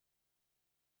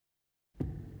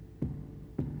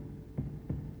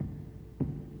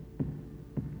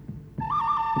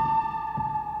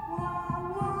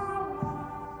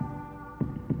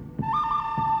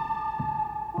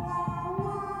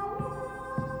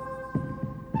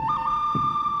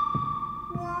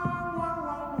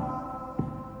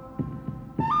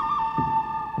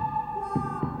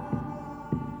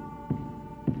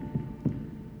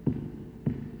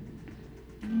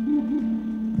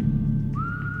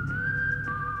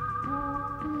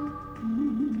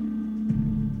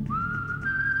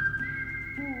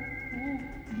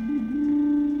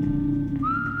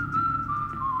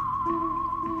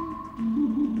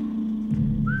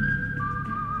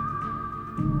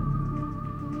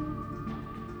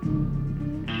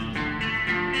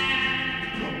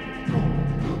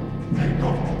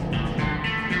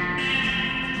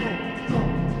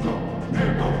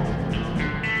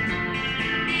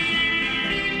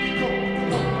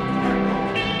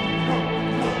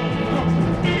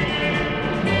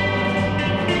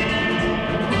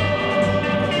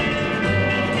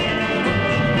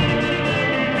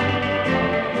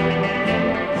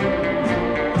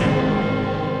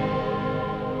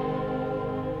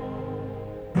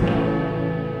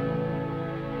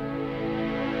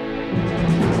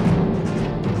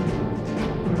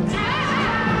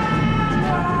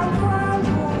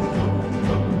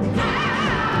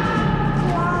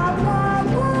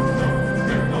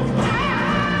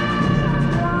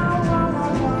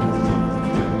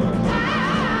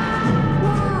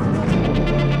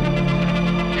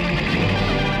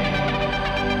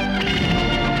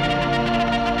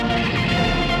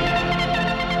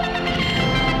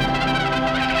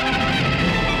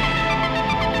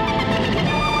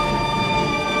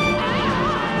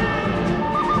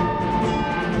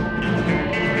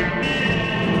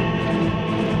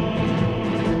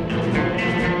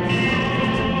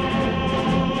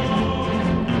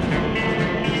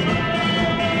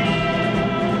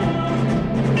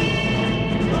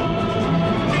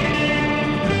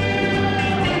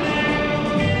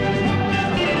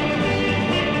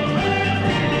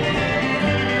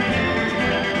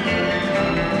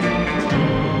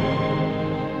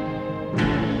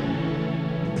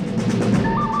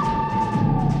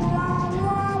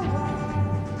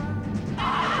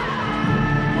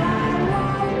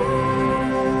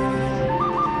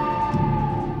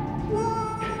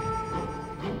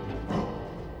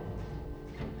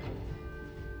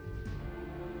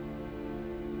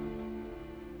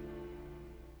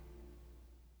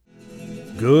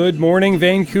Good morning,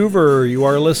 Vancouver. You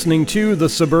are listening to the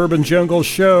Suburban Jungle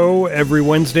Show every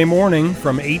Wednesday morning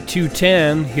from 8 to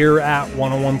 10 here at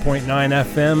 101.9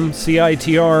 FM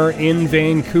CITR in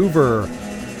Vancouver.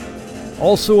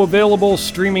 Also available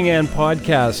streaming and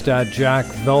podcast at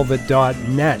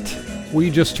jackvelvet.net.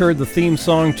 We just heard the theme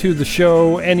song to the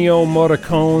show, Ennio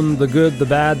Morricone, The Good, The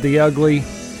Bad, The Ugly.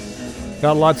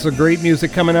 Got lots of great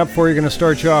music coming up for you. Going to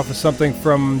start you off with something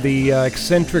from the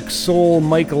Eccentric Soul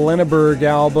Mike Lenneberg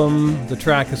album. The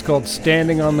track is called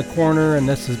Standing on the Corner, and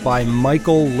this is by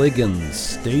Michael Liggins.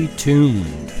 Stay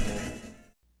tuned.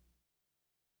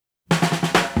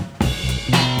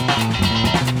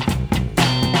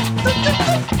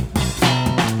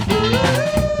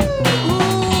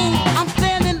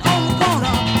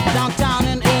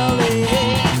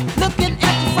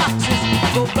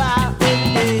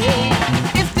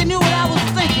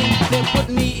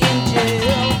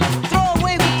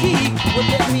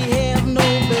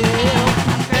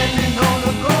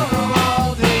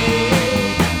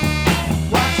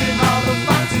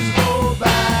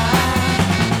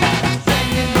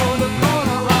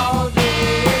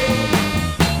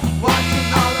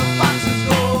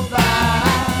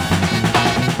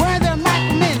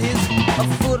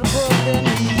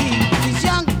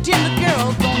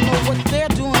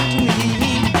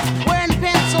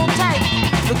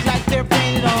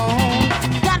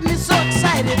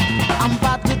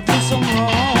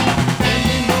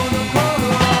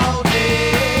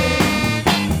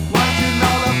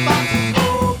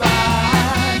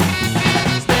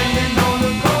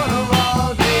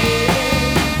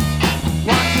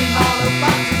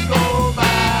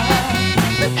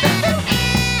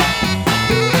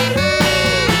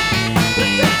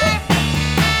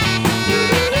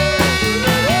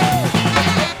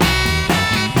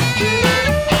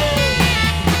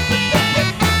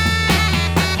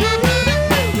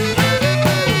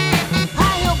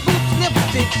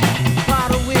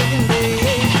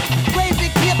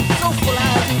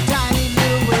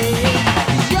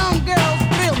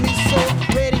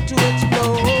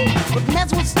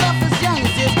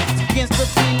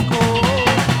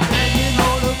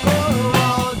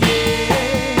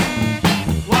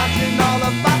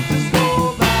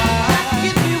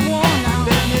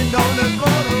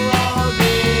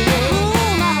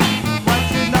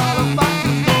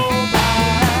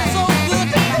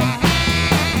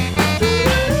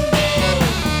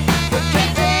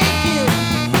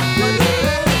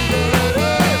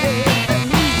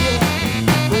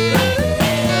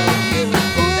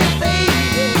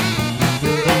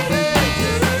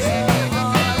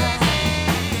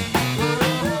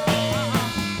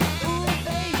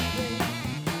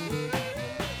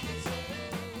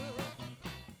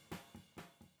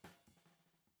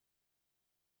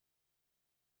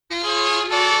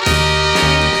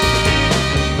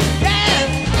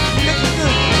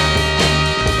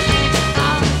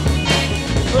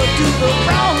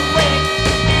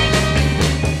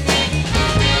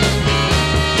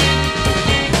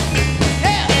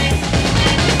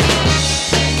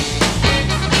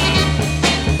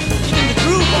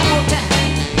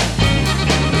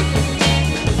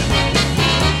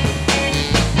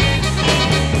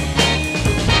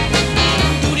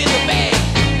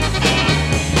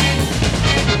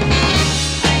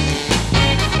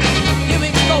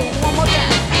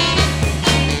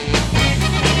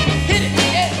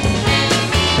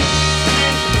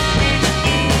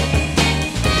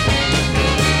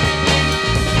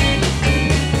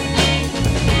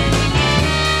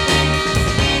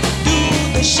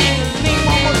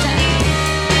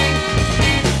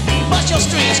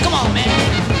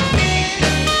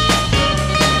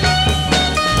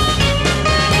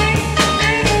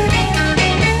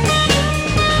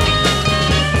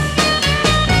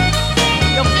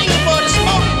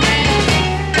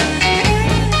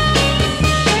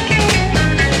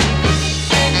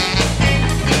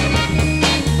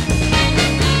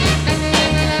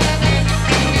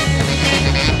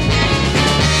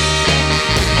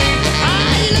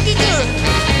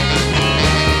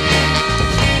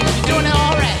 Doing it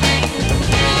all right.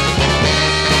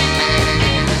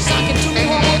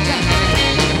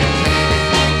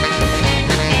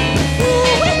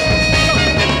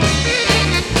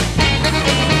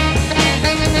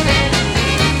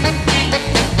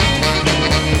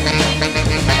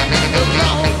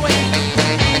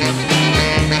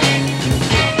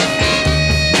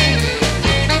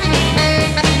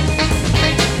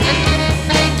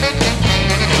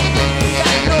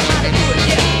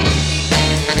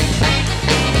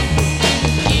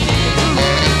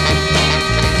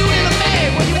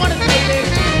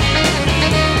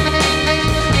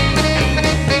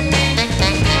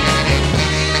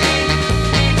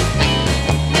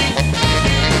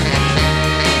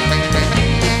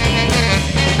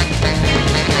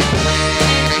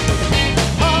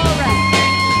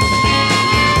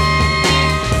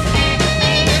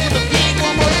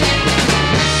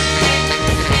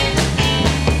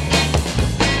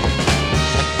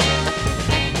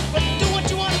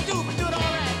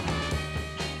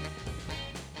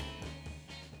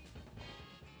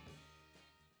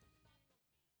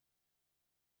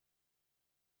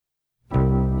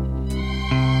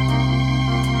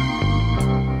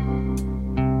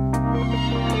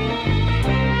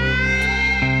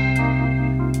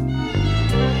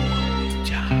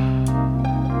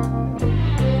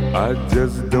 I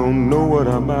just don't know what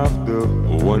I'm after.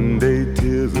 One day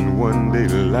tears and one day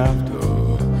laughter.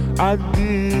 I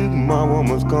dig my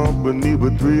woman's company,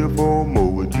 but 3 or 4 more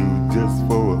would do just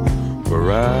for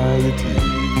variety.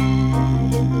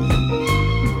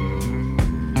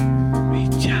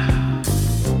 Reach out.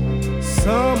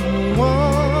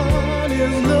 Someone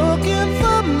is looking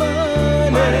for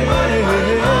money. Money, money,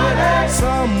 money, money.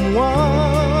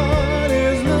 Someone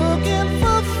is looking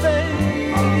for fame.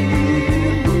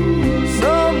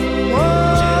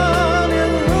 Someone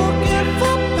is looking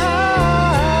for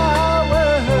power.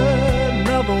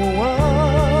 Another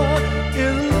one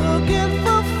is looking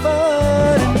for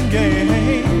fun and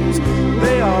games.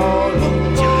 They all look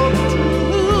for the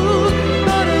truth,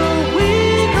 but we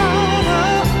gonna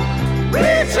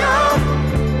reach out,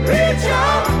 reach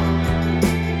out,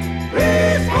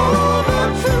 reach for the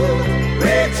truth.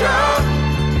 Reach out,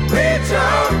 reach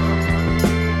out,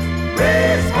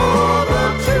 reach for the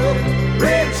truth.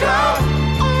 Reach out,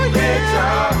 oh yeah, reach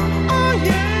out, oh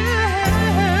yeah.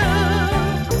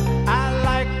 I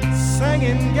like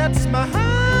singing, gets my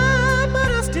high,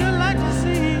 but I still like to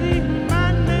see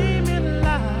my name in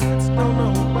lights. Don't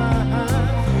know why.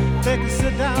 They can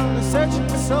sit down and search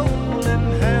my soul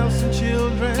and have some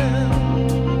children.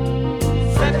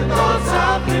 Set the thoughts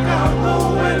out, think I'll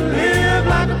go and live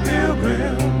like a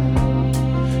pilgrim.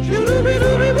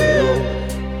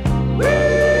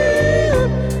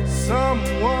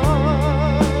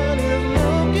 Someone is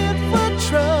looking for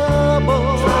trouble.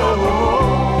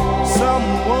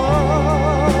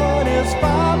 Someone is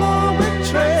following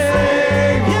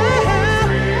trade.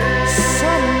 Yeah.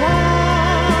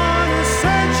 Someone is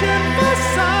searching for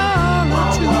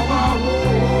solitude.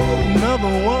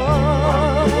 Another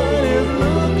one is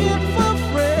looking for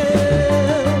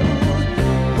friends.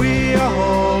 We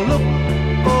all look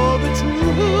for the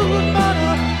truth, but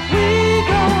we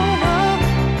gonna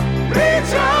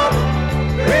reach out,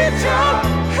 reach out.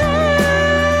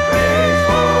 Hey, reach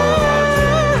for the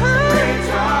truth, reach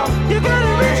out. You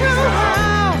gotta reach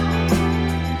out,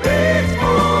 reach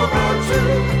for the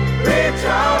truth, reach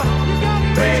out. You gotta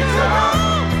reach out.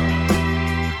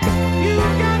 You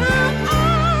gotta.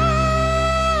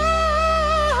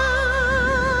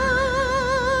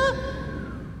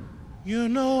 You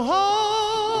know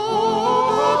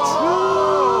all the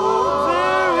truth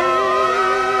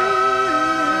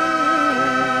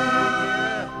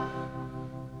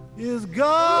there is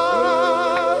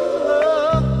God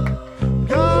love,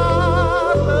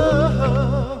 God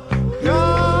love,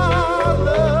 God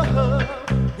love,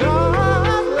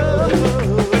 God love.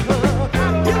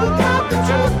 You got the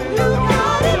truth, you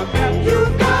got it. You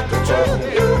got the truth,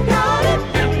 you got it.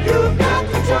 You got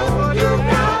the truth, you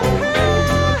got it.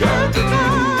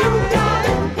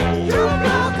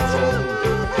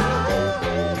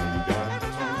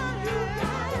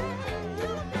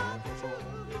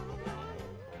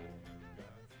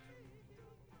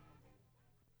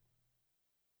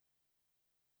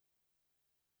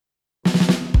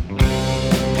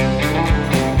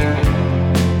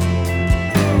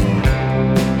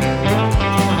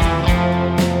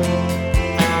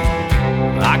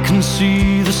 I can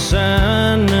see the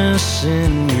sadness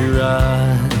in your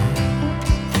eyes.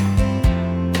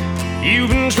 You've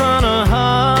been trying to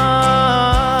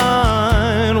hide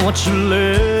what you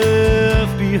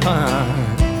left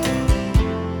behind.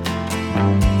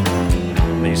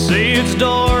 They say it's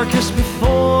darkest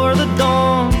before the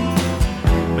dawn,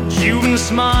 but you've been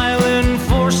smiling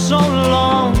for so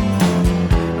long.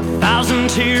 1,000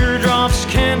 teardrops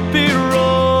can't be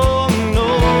wrong, no.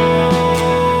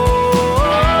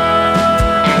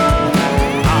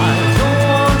 I don't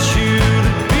want you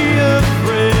to be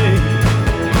afraid.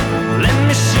 Let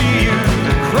me see you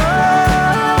cry.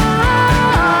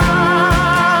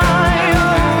 Oh,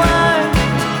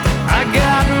 I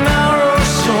got an narrow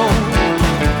soul.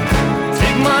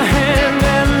 Take my hand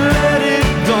and let it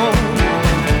go.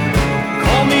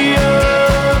 Call me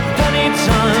up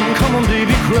anytime. Come on,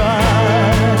 baby, cry.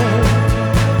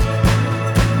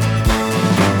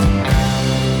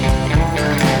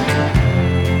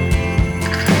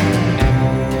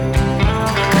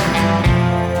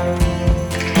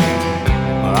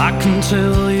 I can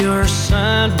tell you're a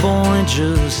sad boy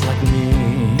just like me.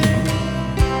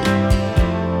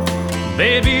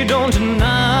 Baby, don't deny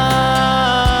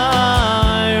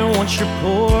what your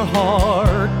poor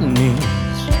heart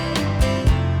needs.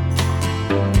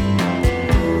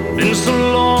 Been so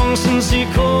long since he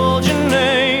called your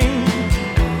name,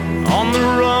 on the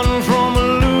run from a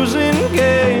losing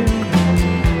game.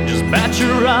 Just bat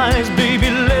your eyes, baby,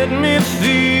 let me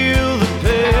feel the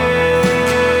pain.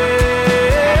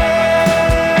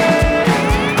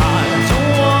 I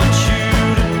don't want you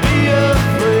to be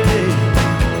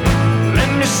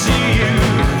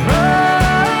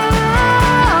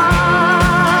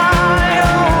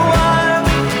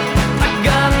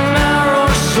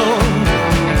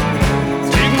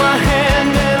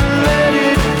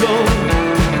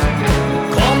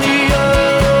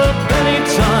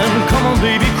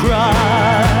baby, cry.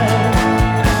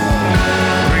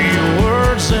 3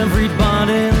 words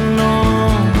everybody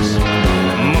knows.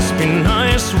 Must be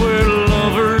nice where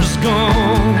lovers go.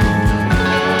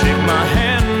 Take my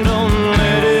hand, don't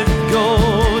let it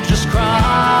go. Just cry.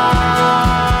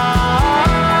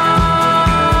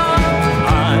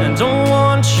 I don't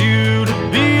want you to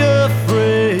be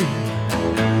afraid.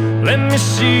 Let me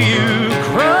see you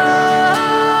cry.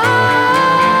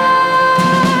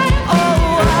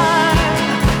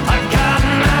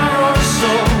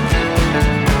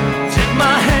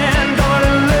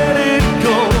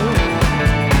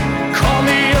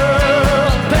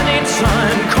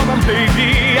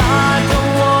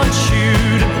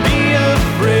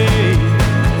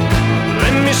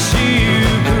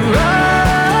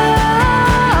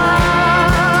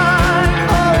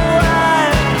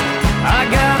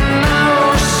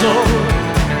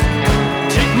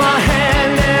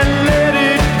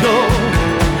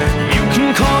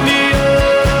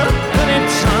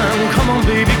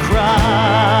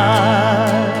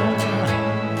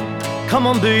 Come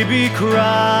on, baby,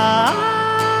 cry.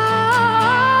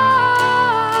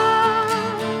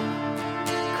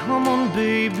 Come on,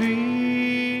 baby.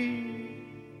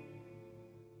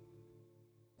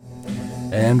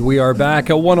 And we are back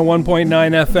at 101.9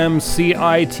 FM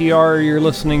CITR. You're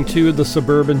listening to the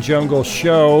Suburban Jungle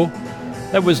Show.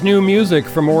 That was new music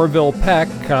from Orville Peck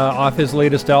off his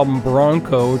latest album,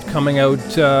 Bronco, coming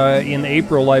out in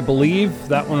April, I believe.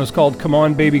 That one was called Come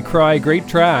On, Baby, Cry. Great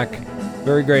track.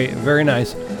 Very great, very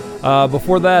nice.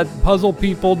 Before that, Puzzle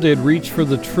People did Reach for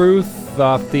the Truth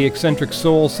off the Eccentric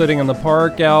Soul Sitting in the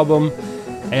Park album.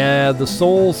 And the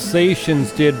Soul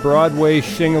Sations did Broadway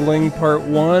Shingling Part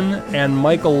 1, and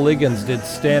Michael Liggins did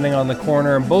Standing on the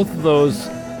Corner, and both of those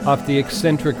off the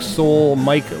Eccentric Soul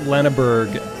Mike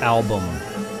Lenneberg album.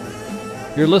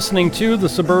 You're listening to the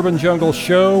Suburban Jungle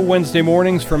Show, Wednesday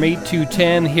mornings from 8 to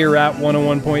 10 here at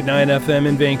 101.9 FM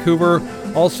in Vancouver.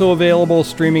 Also available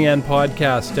streaming and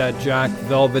podcast at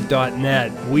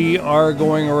jackvelvet.net. We are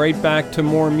going right back to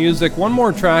more music. One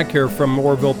more track here from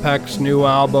Orville Peck's new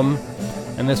album,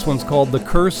 and this one's called The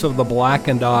Curse of the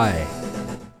Blackened Eye.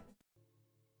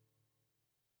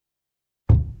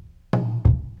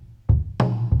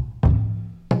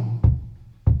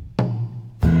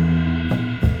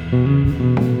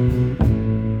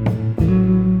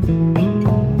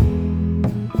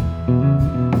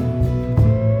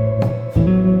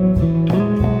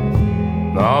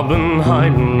 I've been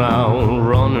hiding now,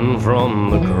 running from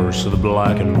the curse of the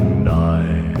blackened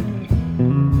eye.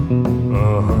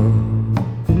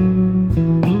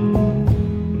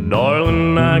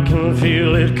 Darling, I can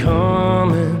feel it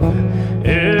coming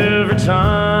every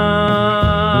time.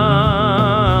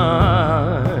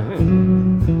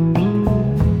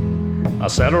 I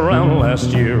sat around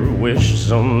last year, wished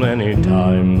so many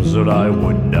times that I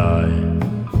would die.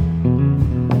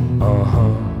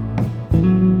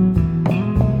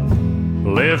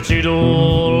 Left it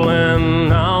all and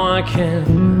now I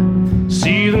can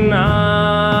see the night.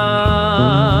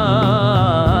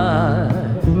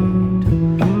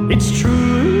 It's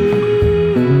true,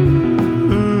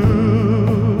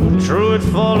 true, it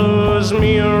follows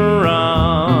me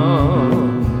around.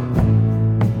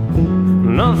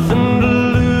 Nothing to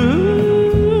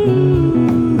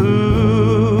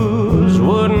lose,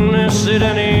 wouldn't miss it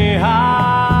anyhow.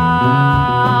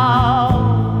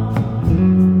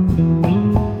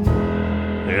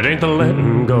 The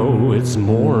letting go, it's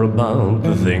more about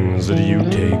the things that you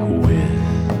take with.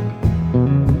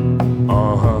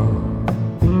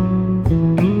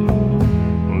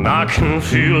 And I can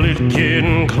feel it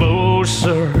getting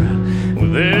closer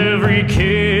with every kiss.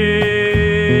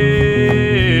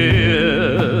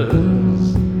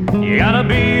 You gotta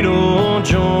beat or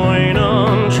join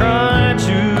on, try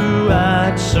to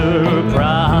act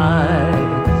surprised.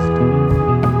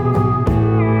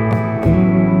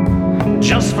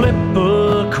 Just flip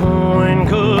a coin,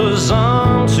 'cause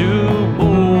I'm too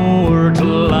bored to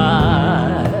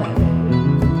lie.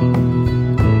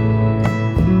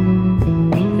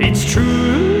 It's true,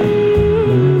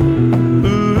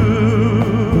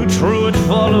 true, it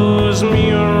follows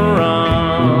me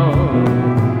around.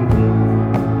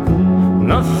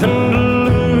 Nothing to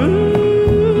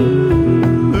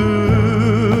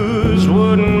lose,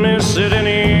 wouldn't miss it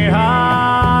anyhow.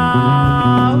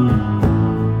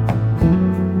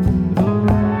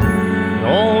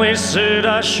 Said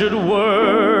I should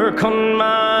work on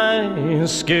my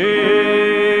escape.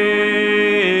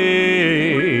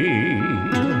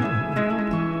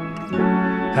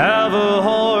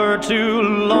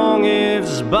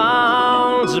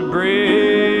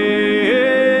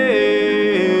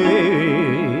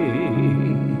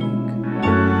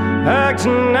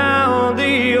 acting out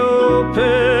the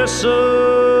opus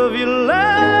of your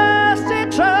last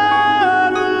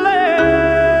eternal act.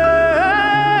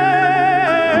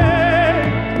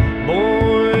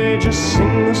 Boy, just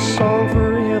sing the song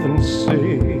for heaven's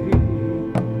sake.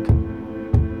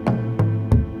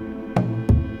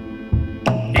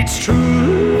 It's true,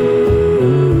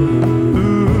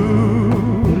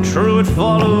 it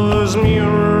follows me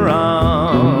around.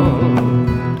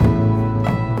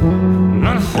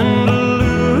 Nothing to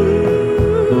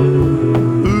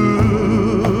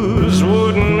lose,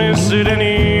 wouldn't miss it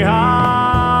anyhow.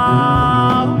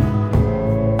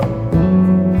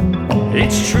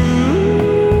 It's true,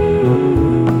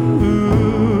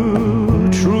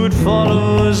 it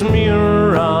follows me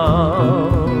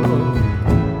around.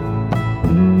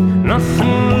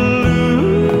 Nothing to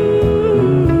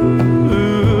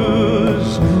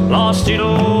lose, lost it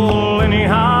all anyhow.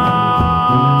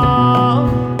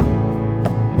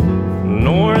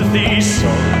 Northeast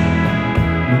sun,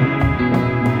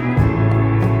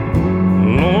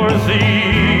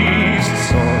 northeast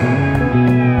sun,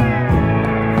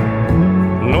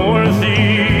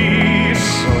 northeast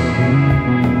sun,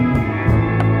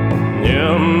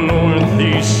 yeah,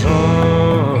 northeast sun.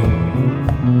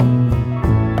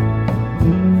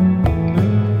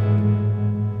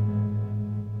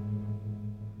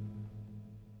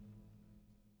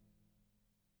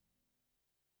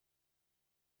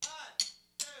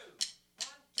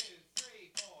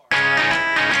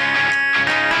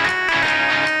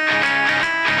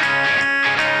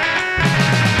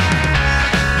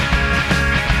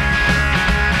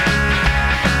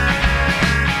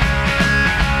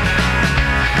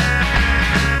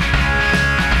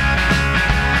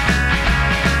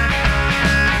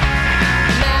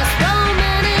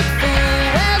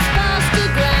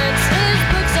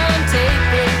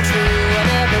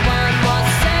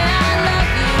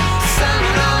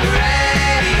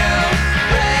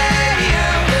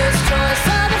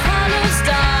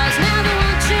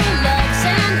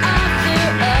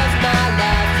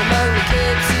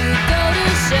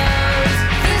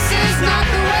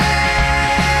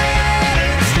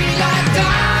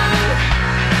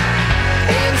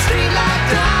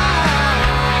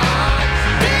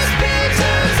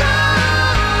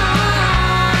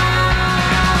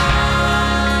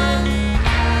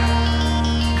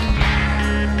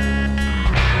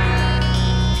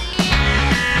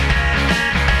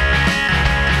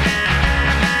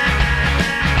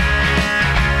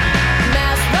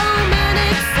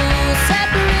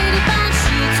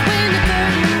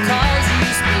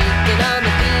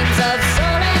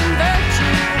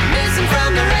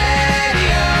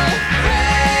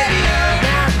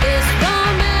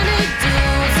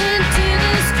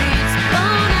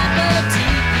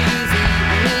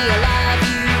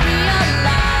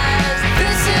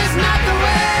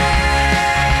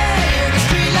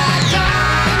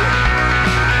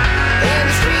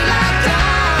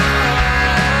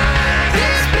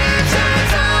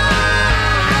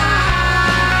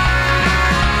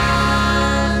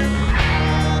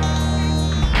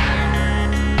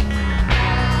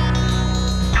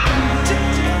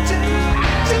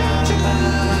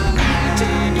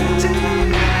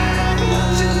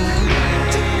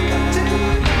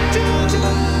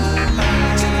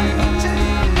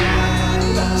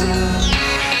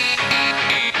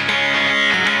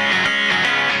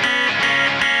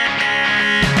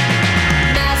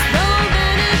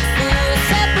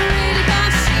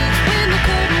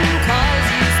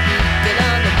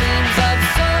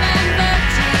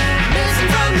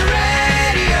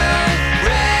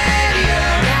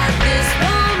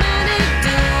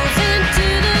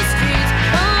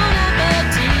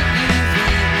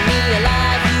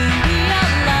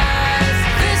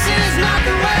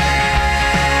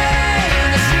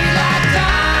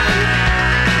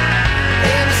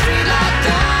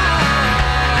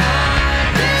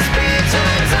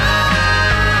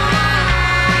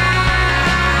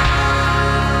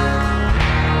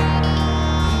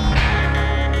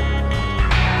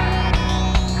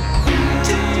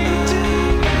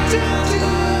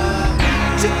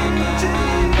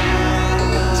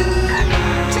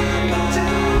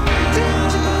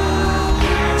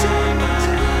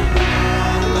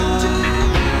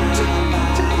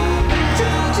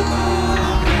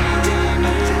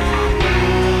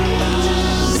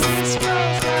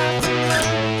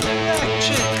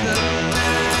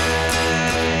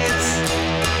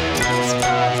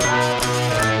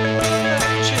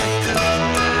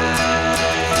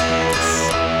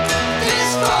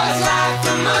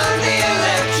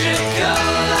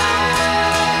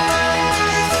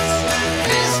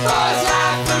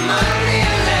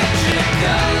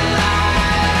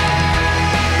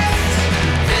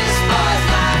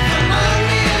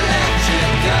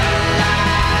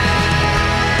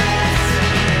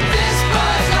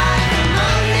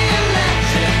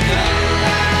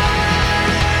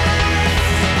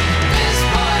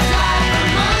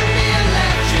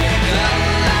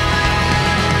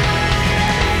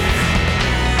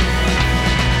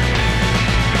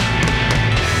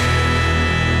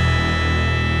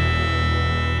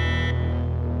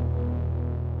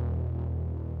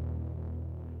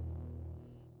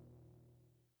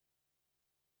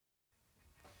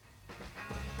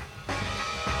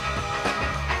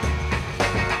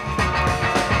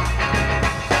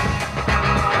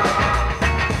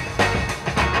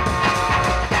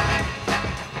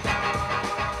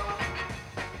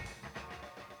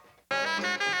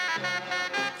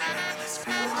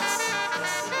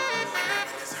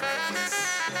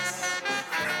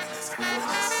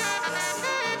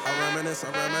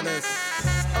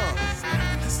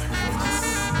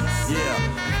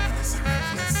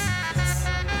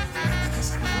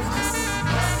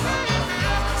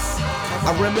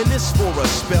 I reminisce for a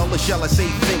spell, or shall I say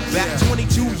think back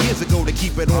 22 years ago to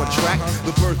keep it on track.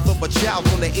 The birth of a child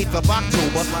on the 8th of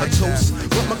October, a toast,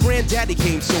 but my granddaddy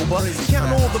came sober.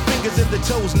 Count all the fingers and the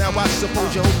toes, now I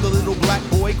suppose you hope the little black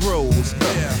boy grows.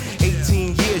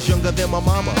 18 years younger than my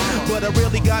mama, but I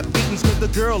rarely got beatings cause the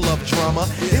girl loved drama.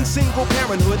 In single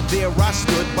parenthood, there I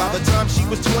stood. By the time she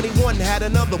was 21, had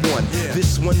another one.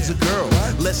 This one's a girl,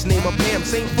 let's name her Pam.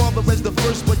 Same father as the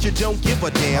first, but you don't give a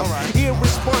damn.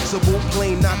 Irresponsible,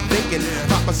 plain not thinking.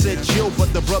 Papa said chill,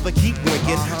 but the brother keep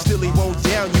winking. Still he won't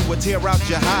down you, would tear out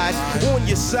your hide. On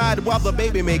your side while the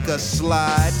baby make a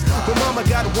slide. But mama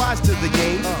got wise to the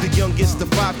game. The youngest of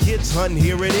 5 kids, hun,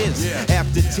 here it is.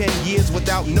 After 10 years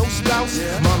without no spouse,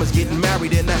 mama's getting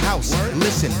married in the house.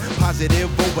 Listen, positive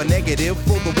over negative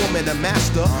for the woman a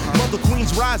master. Mother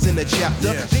Queen's rise in the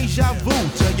chapter. Deja vu,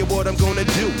 tell you what I'm gonna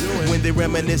do when they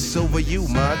reminisce over you,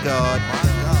 my God.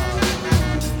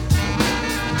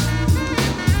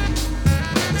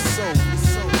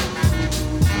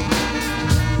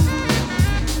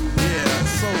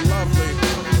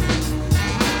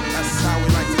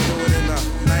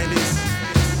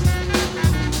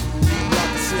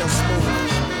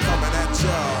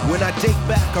 When I date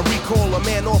back, I recall a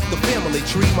man off the family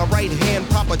tree. My right hand,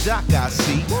 Papa Doc, I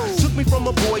see. Took me from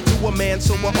a boy to a man,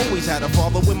 so I always had a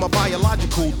father when my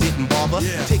biological didn't bother.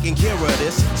 Taking care of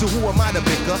this, so who am I to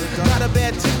bicker? Not a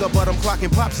bad ticker, but I'm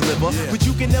clocking Pop's liver. But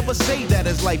you can never say that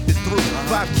his life is through.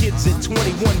 5 kids at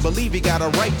 21, believe he got a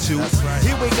right to.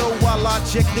 Here we go while I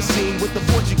check the scene with the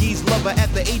Portuguese lover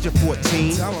at the age of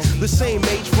 14. The same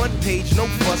age, front page, no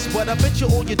fuss, but I bet you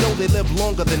all you know they live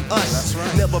longer than us.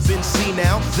 Never been seen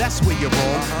now, that's where you're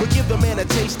wrong. But give the man a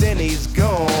taste and he's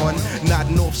gone.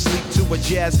 Nodding off sleep to a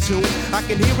jazz tune. I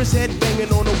can hear his head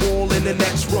banging on the wall in the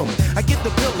next room. I get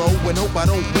the pillow and hope I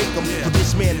don't wake him. For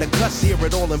this man to cuss, hear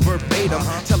it all in verbatim.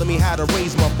 Telling me how to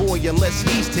raise my boy unless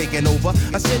he's taking over.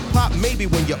 I said, Pop, maybe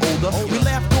when you're older. We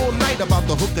laughed all night about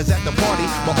the hookers at the party.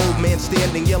 My old man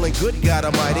standing yelling, good God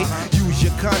almighty. Use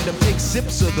your condom, take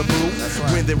sips of the brew.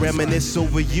 When they reminisce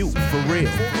over you, for real.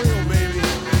 For real, baby.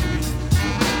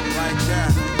 Like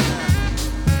that.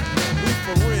 We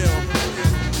for real.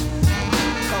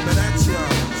 Coming at ya.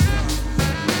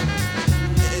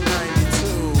 In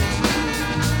 92.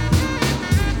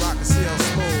 Rock and CL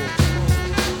Smooth.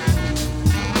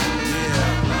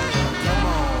 Yeah. Come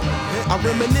on. I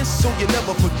reminisce so you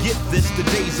never forget this. The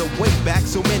days are way back,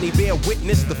 so many bear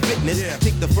witness the fitness.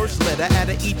 Take the first letter out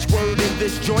of each word in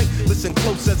this joint. Listen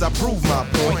close as I prove my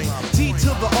point. T to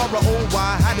the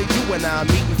R-O-Y, how did you and I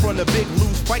meet in front of Big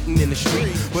Lou's fighting in the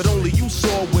street? But only you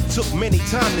saw what took many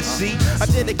time to see. I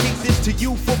dedicate this to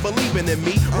you for believing in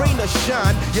me. Rain or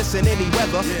shine, yes in any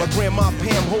weather. My grandma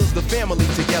Pam holds the family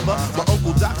together. My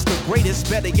Uncle Doc's the greatest,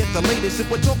 better get the latest. If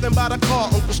we're talking about a car,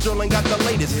 Uncle Sterling got the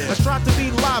latest. I strive to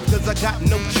be live cause I got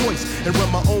no choice. And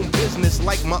run my own business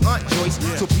like my Aunt Joyce.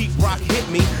 So Pete Rock hit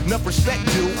me, enough respect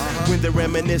due. When they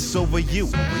reminisce over you,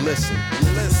 listen.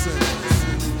 Listen.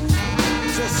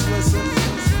 Just listen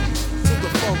to the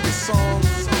funky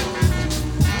songs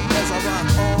as I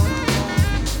rock on,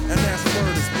 and that's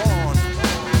word is born.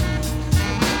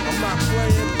 I'm not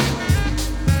playing.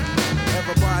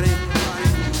 Everybody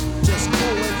just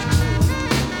coolin'.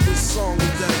 This song we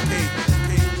dedicate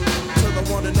to the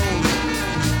one and only.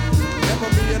 Never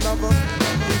be another.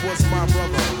 He was my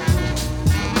brother.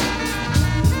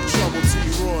 Trouble T.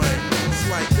 Roy. It's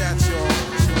like that, y'all.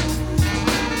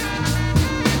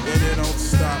 And it don't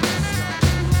stop.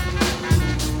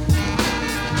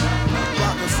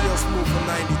 Rock and CL Smooth for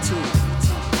 92.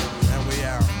 And we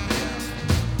out.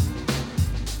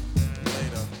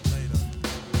 Later.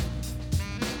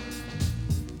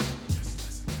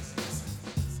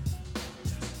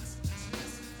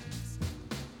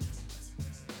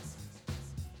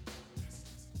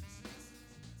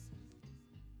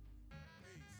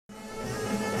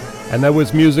 And that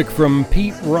was music from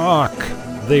Pete Rock.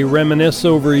 They reminisce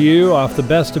over you off the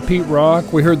best of Pete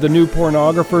Rock. We heard the New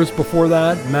Pornographers before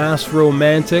that, Mass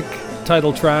Romantic,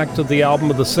 title track to the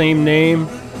album of the same name.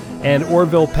 And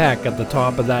Orville Peck at the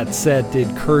top of that set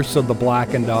did Curse of the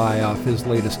Blackened Eye off his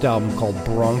latest album called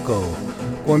Bronco.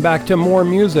 Going back to more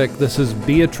music, this is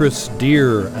Beatrice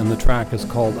Deer, and the track is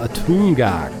called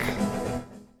Atungak.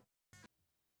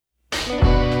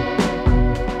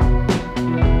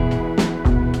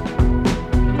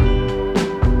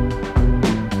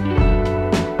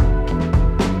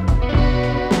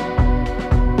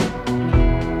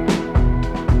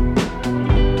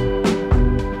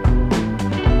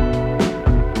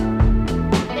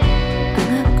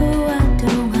 Anakku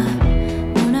atungak,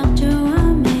 munakju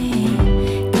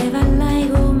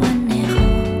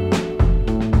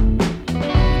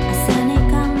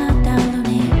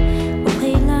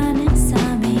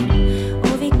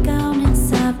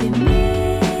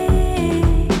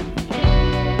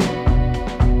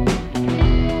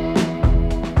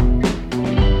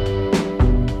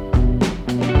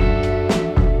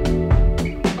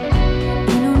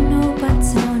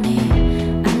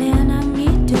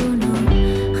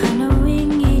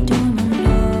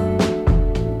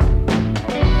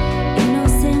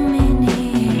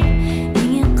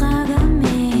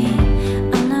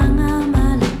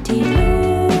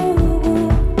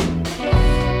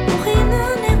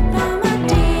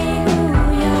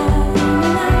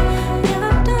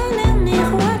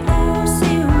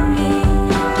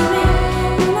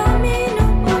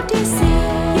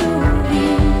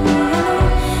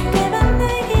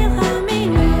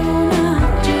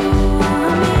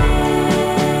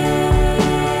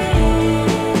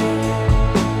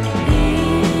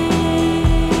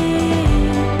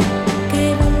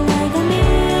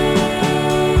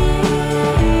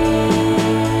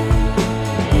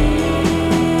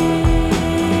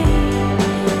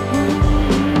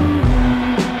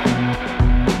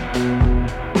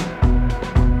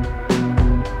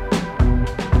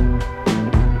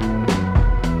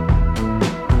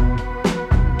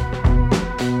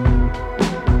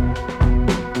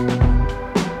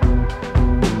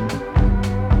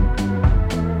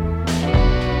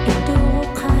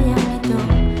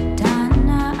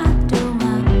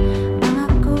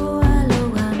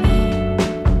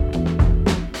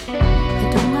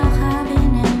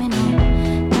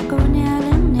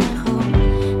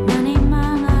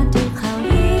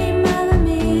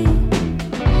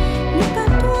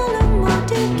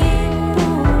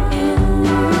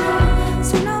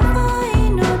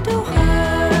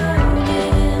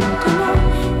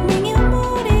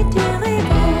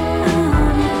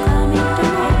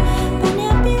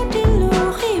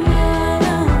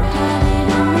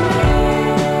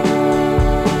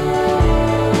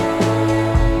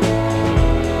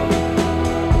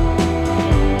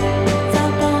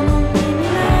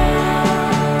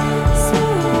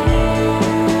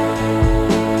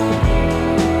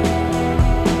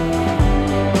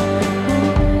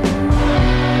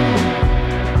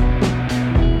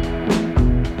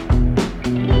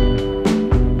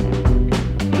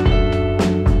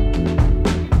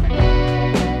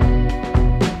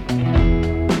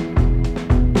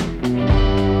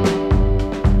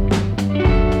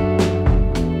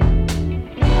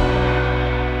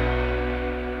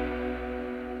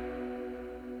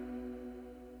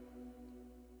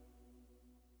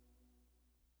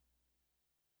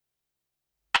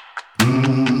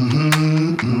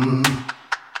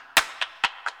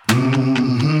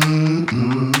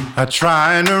I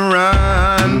try to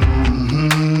run,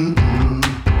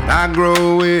 I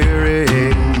grow weary.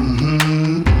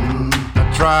 I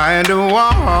try to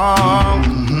walk,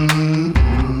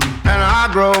 and I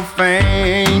grow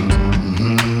faint.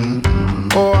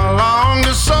 Oh, I long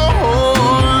to soar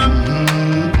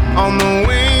on the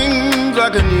wings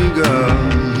like an eagle,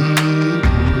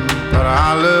 but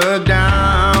I look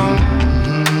down,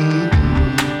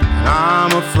 and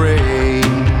I'm afraid.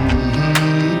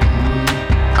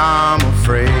 I'm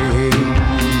afraid.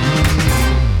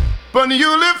 But you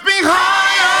lift me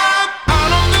higher,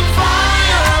 out of the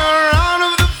fire, out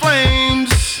of the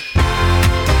flames.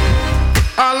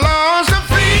 I lost the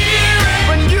feeling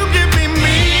when you give me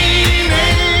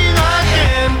meaning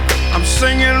again. I'm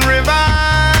singing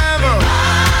revival,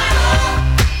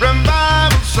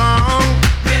 revival song.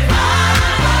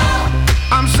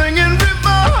 I'm singing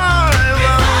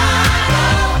revival,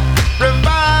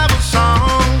 revival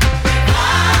song.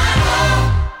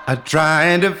 I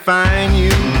tried to find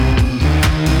you,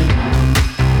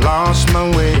 lost my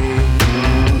way,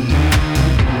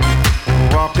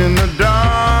 walked in the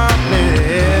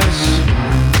darkness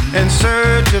in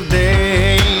search of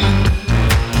day.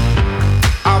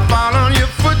 I followed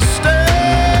your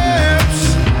footsteps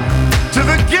to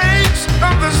the gates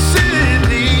of the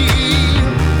city.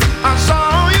 I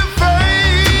saw your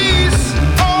face.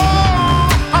 Oh,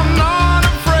 I'm not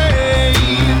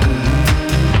afraid.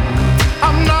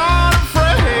 I'm not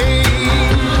afraid.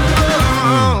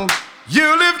 Oh, you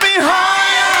lift me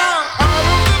higher, out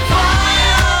of the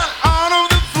fire, out of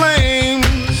the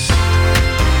flames.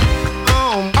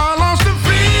 Oh, I lost the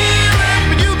feeling,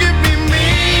 but you give me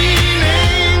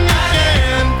meaning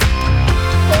again.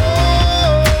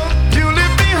 Oh, you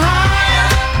lift me higher,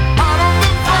 out of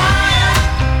the fire,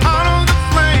 out of the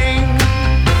flame.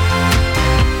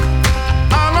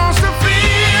 I lost the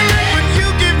feeling, but you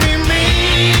give me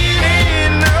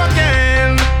meaning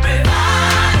again.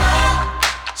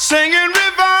 Singing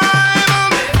revival,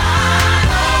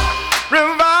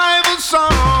 revival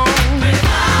song.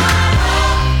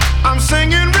 I'm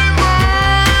singing revival,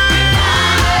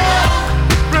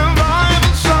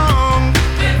 revival song.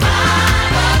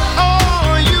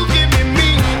 Oh, you give me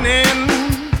meaning.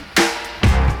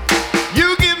 You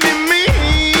give me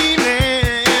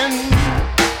meaning.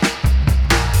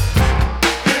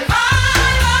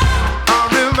 A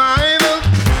revival.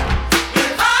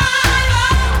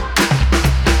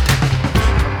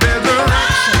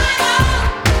 Resurrection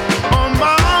on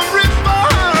my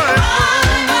revival.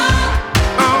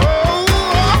 Oh,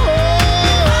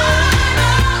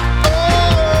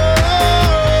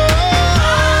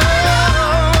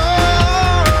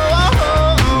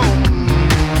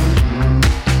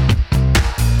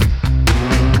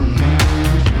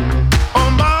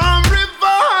 on my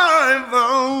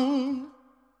revival.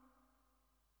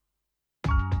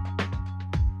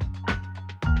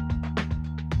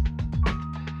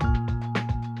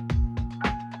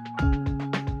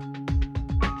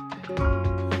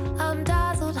 I'm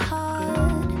dazzled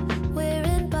hard, we're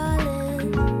in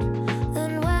Berlin.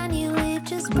 And when you leave,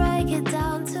 just break it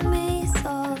down to me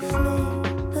softly.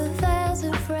 The veils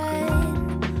of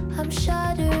rain, I'm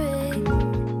shuddering.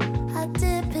 I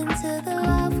dip into the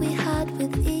love we had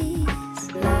with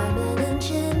ease. Lemon and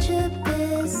ginger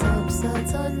beer, soap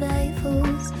suds on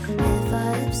navels. If I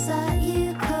upset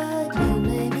you, could you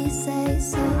maybe say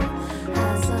so?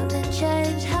 Has something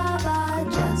changed? Have I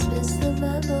just missed the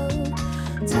memo?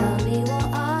 Tell me what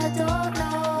I don't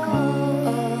know.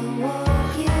 Oh,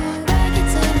 you break it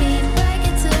to me, break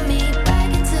it to me,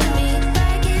 break it to me,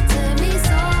 break it to me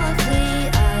softly.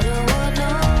 I don't want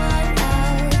no one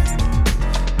else.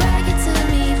 Break it to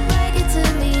me, break it to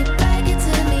me, break it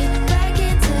to me, break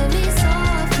it to me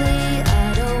softly. I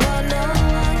don't want no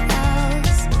one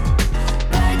else.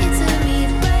 Break it to me.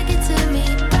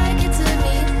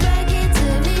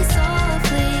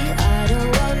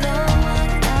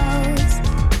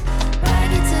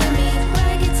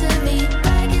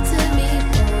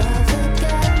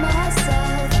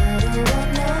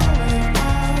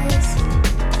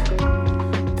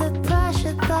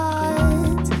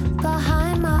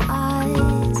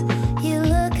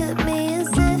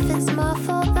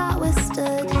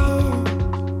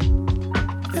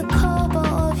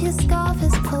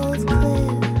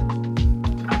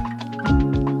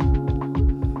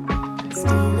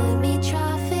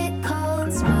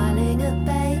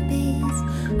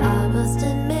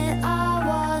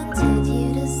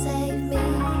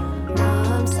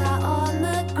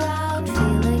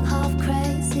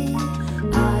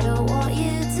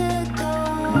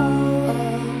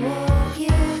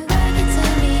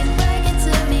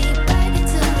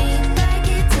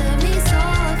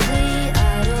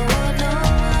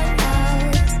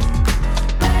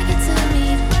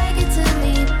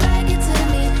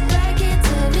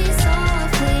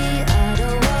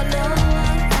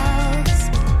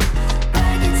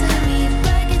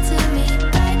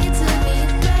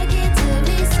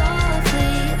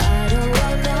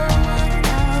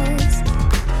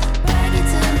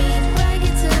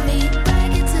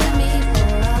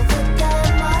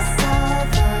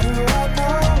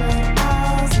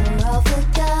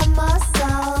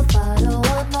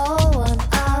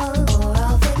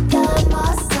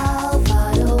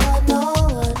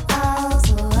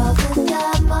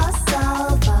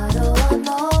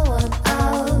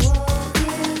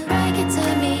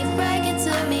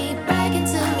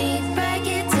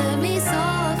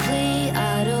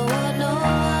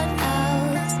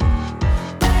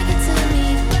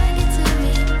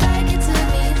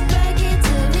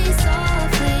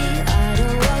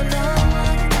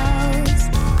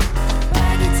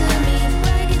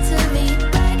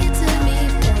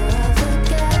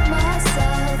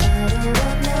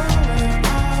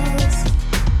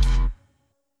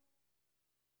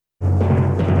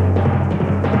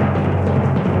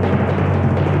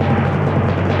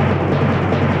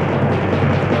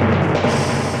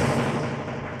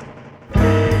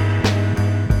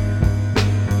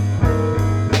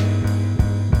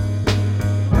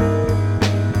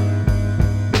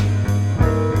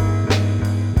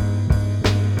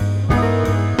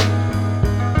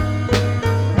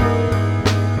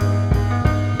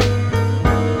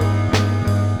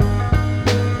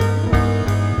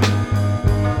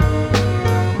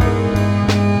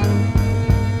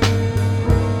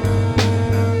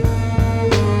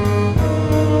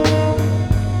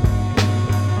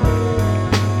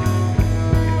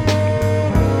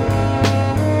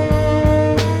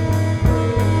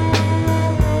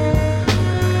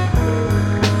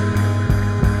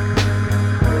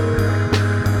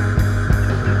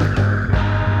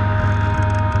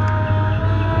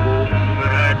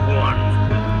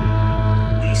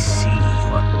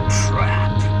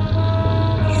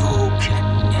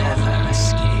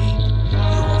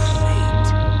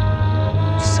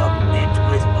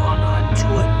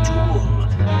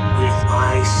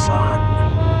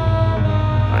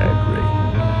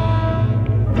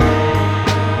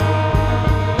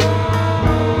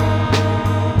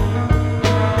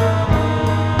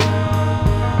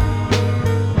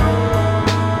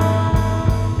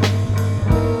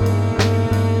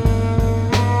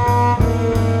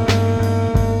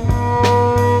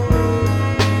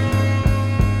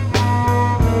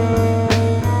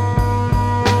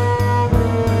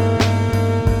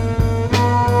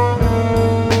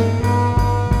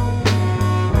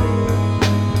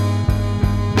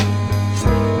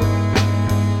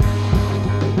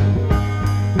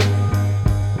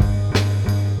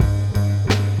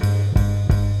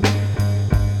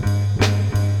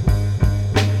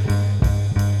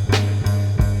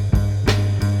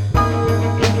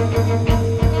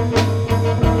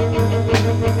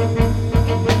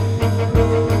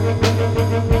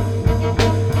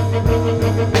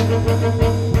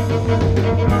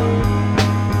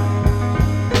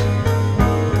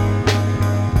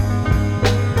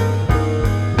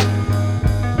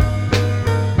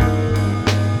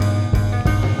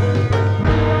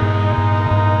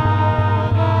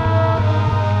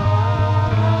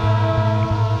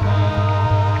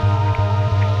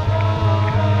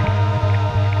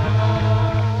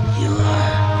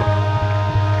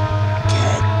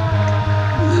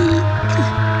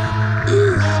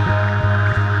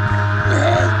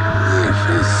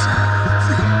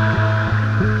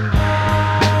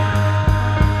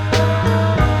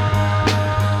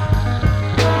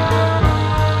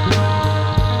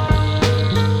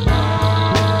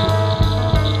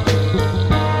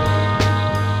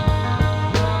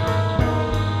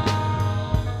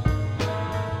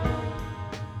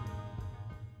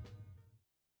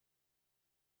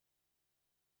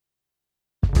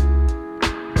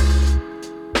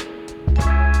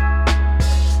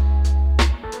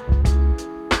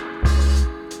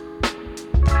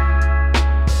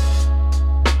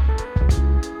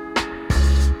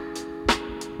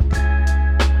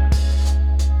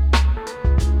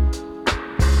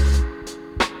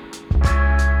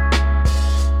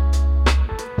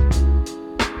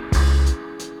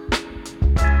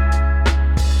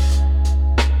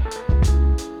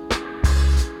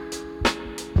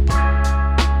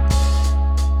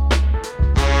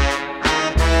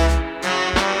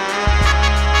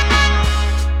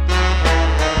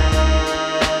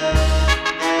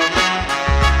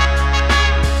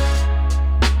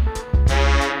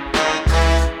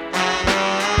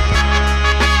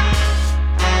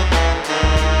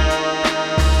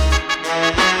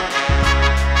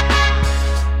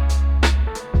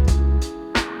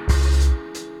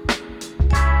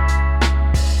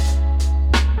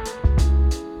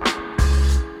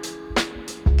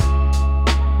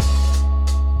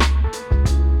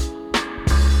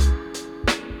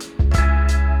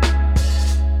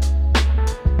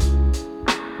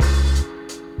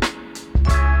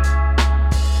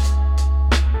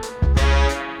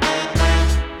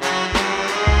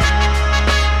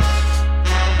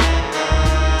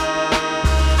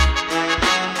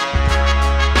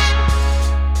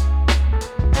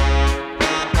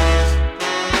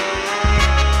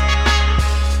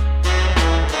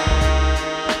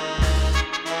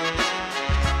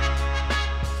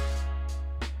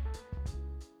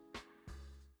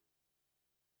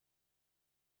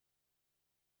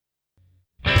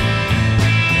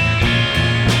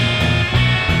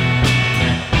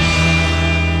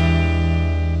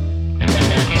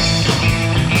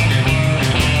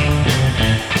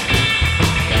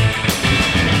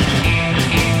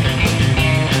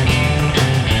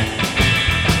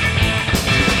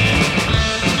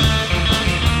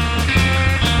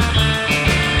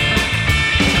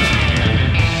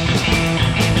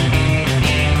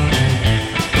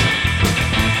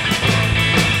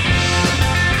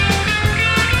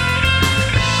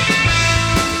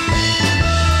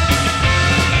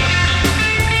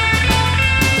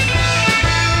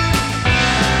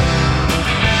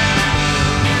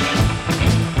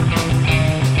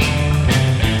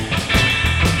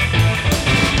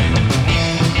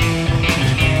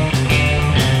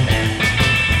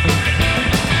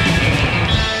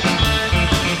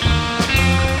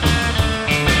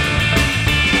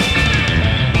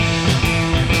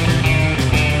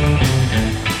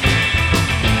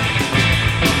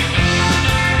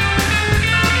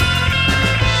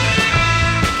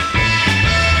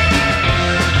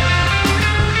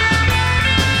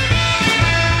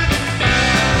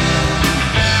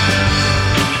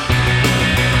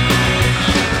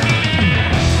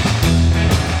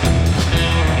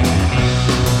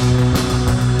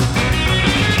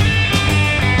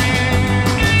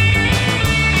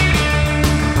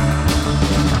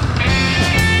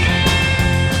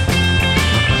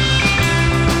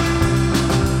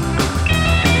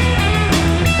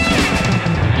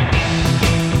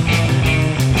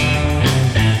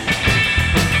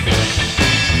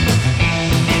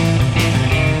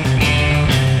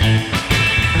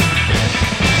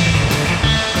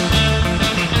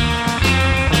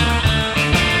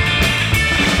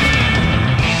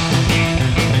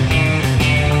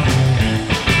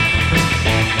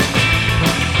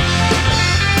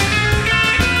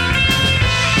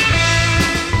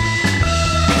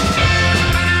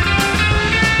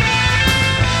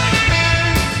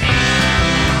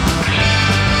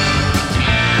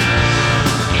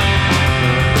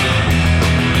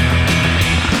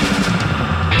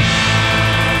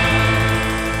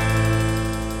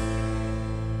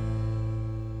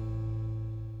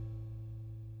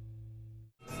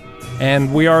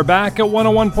 And we are back at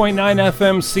 101.9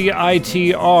 FM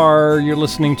CITR. You're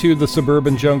listening to the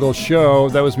Suburban Jungle Show.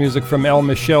 That was music from El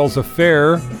Michel's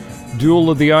Affair, Duel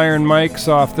of the Iron Mics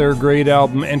off their great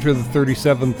album Enter the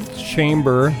 37th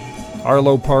Chamber.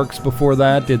 Arlo Parks before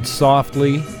that did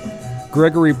Softly.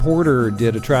 Gregory Porter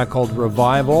did a track called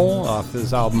Revival off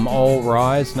his album All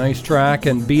Rise. Nice track.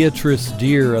 And Beatrice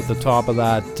Deer at the top of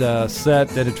that set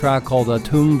did a track called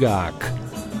Atungak.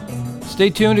 Stay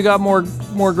tuned, you got more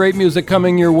great music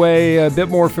coming your way. A bit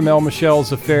more from El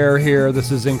Michel's Affair here.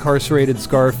 This is Incarcerated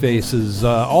Scarfaces,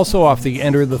 also off the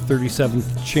Enter the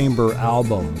 37th Chamber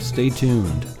album. Stay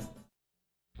tuned.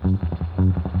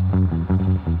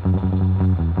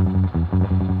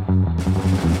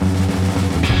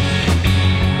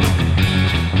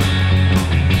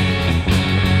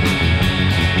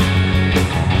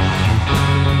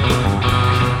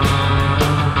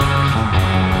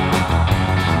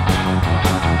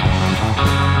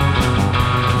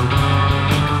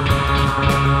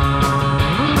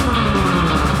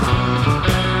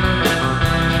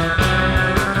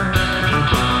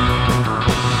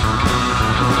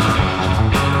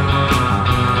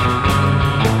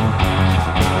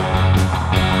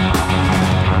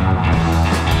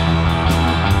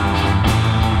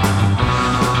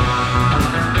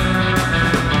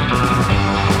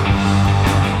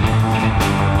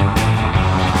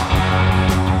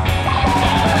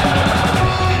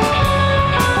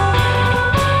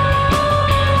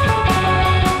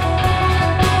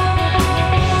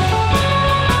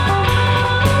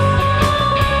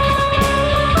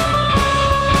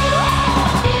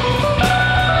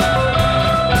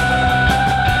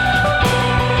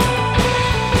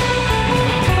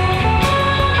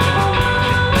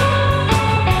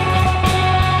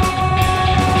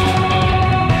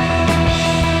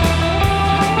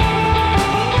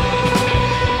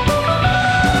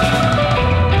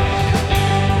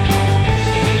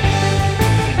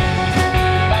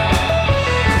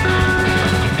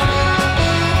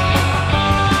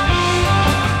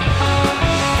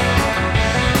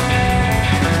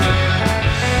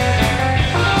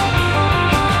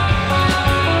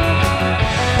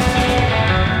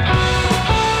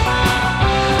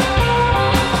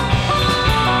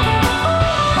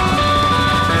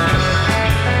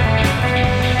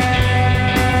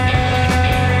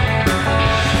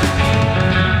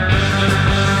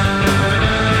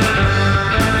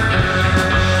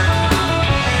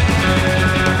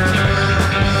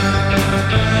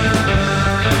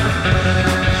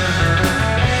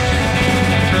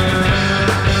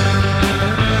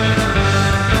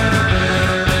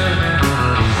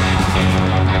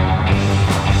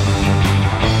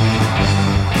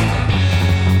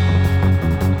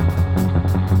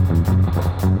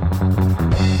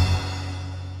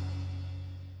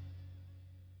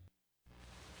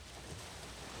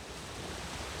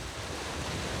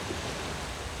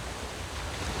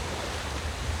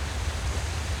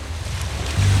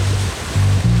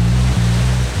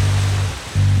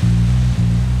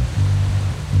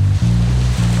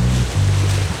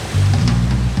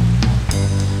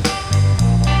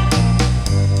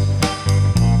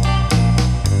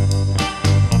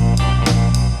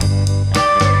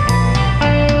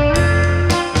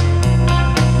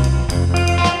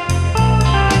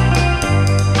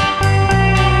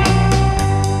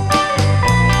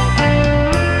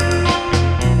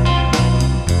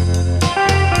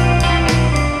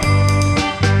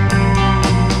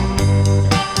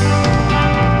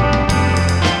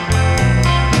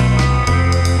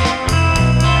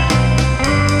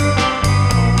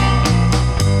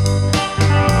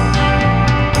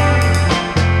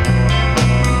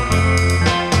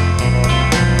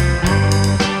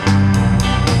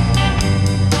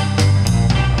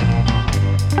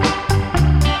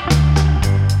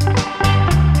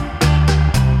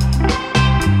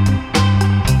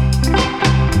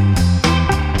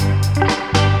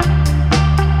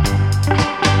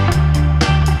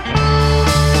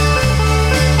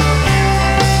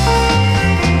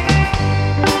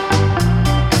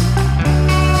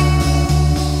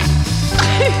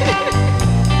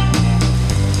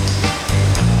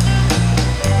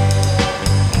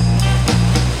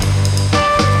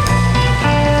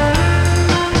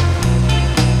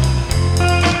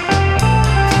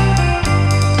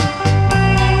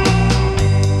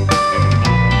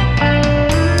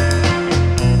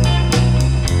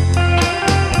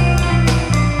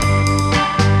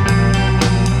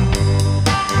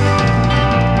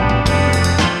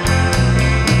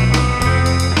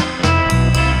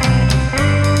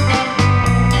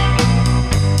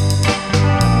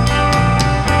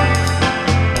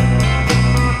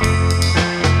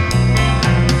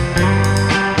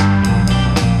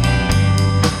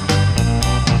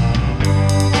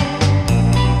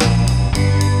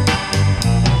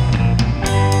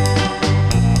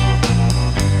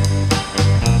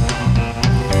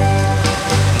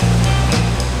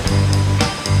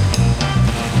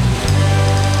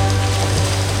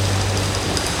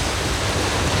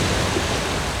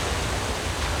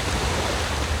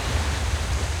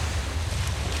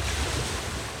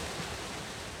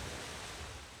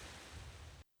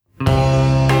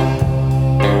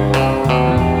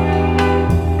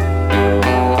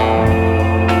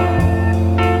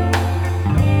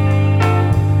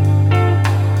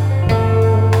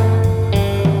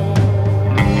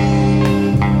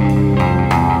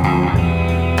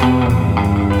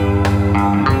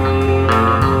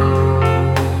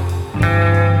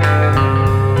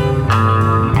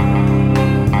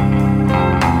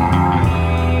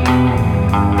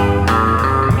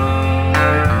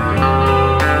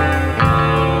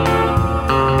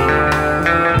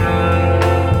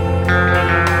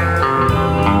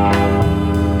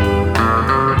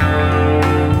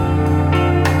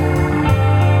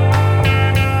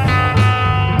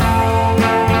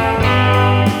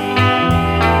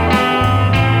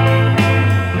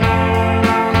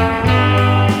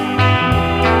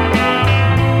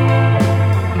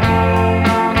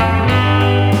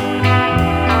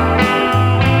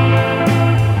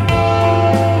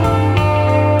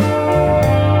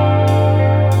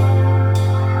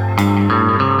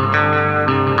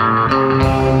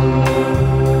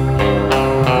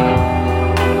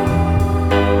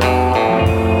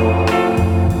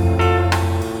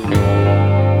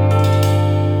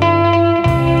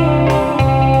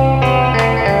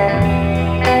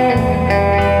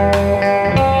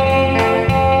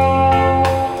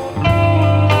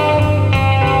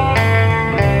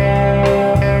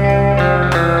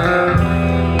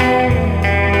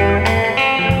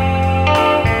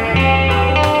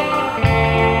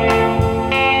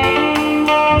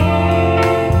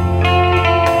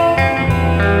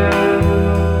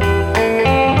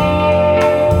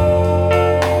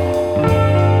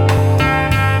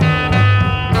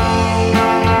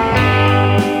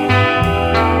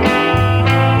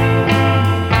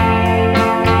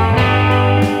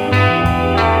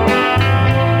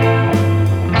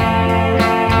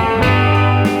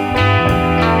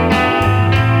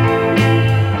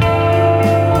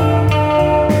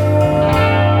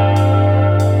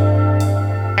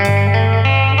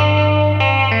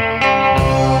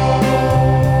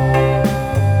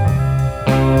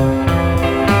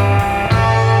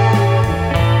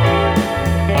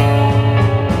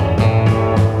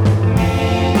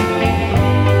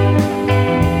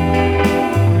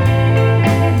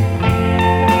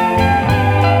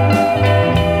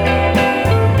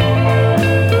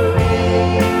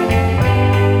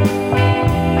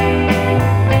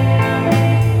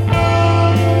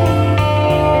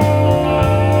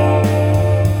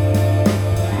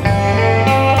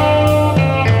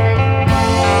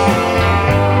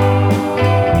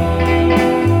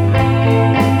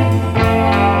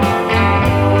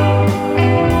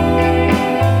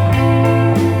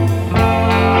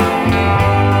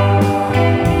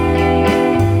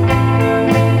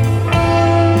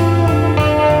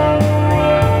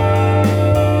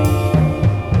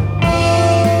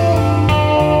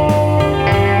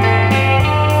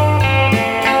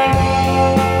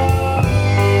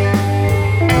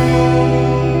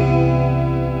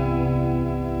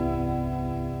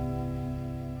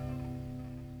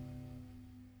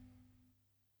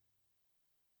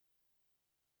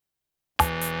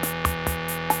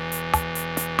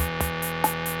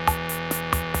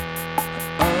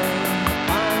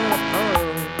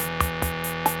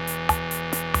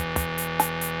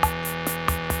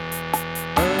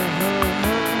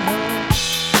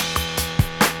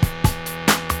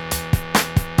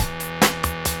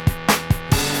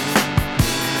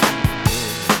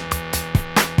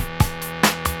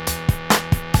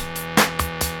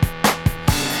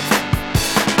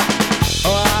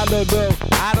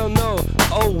 I don't know,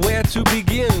 where to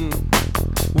begin.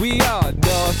 We are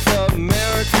North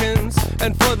Americans,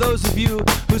 and for those of you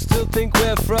who still think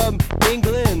we're from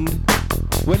England,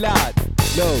 we're not,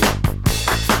 no.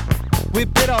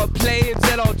 We've been on planes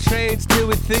and on trains till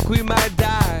we think we might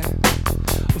die.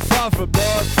 Far from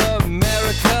North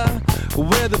America,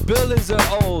 where the buildings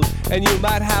are old, and you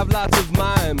might have lots of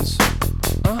mimes.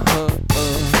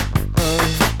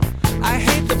 I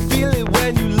hate the feeling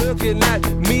when you're looking at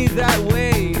me that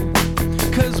way,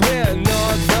 'cause we're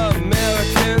North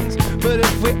Americans, but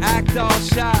if we act all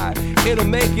shy, it'll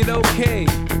make it okay,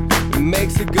 it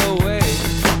makes it go away.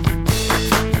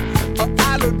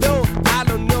 I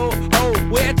don't know,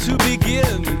 where to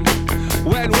begin,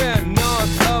 when we're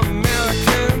North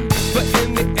American, but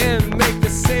in the end, make the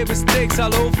same mistakes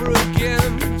all over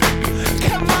again.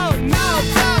 Come on,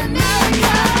 North America!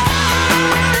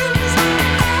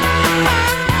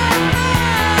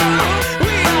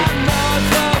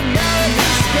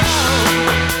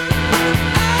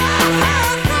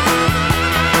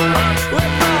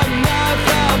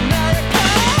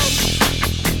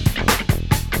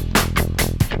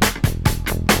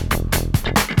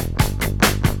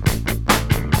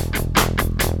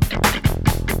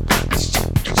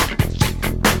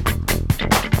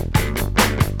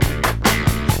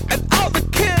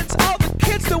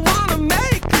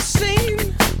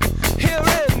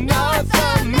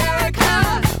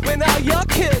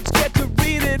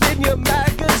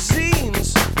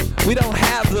 We don't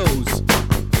have those.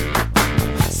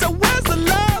 So where's the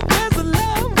love? Where's the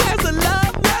love? Where's the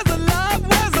love? Where's the love?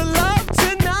 Where's the love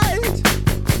tonight?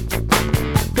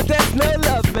 But there's no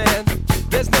love, man.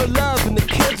 There's no love and the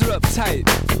kids are uptight.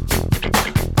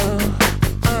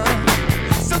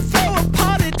 So throw a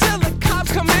party till the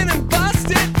cops come in and bust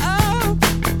it up.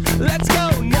 Let's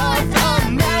go, North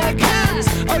Americans.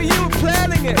 Oh, you were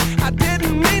planning it. I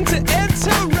didn't mean to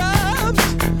interrupt.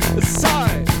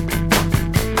 Sorry.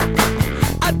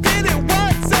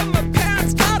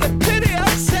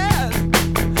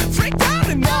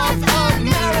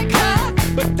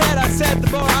 The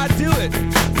more I do it,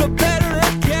 the better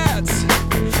it gets.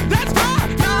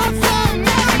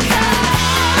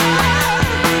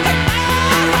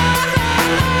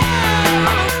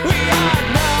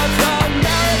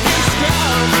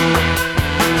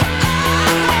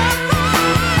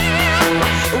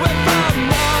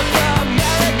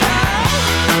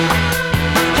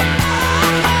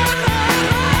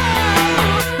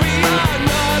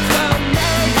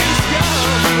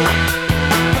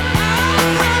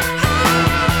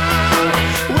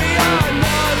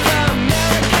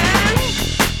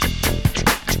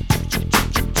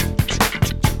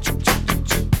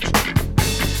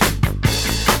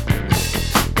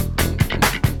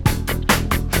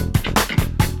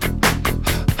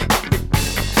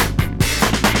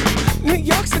 New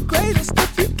York's the greatest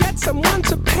if you get someone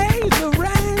to pay the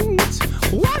rent.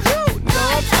 Wahoo!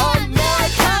 North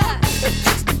America,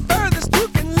 it's the furthest you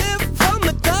can live from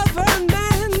the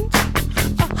government.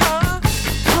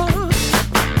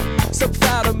 Some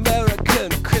proud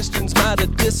American Christians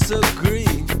might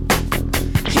disagree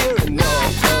here in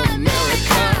North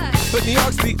America, but New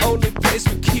York's the only place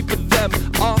for keeping them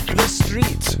off the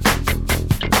street.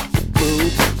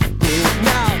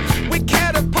 Now, we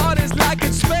cater parties like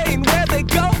in Spain where they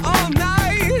go all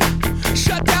night.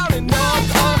 Shut down in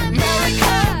North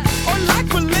America, or like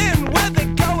Berlin where they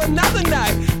go another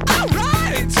night.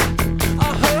 Alright!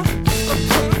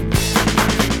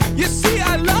 You see,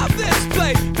 I love this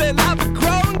place that I've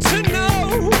grown to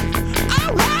know.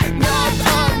 Alright, North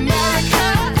America,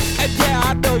 and yeah,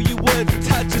 I know you wouldn't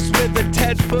touch us with a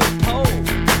 10-foot pole.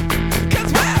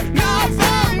 'Cause we're North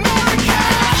Americans!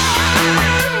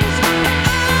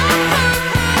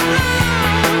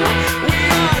 We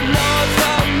are North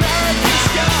American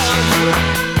scum.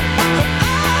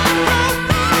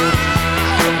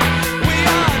 We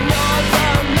are North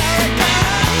Americans.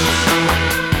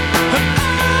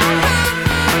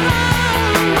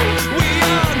 We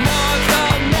are North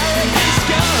American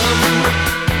scum.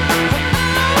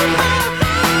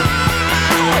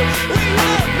 We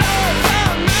love North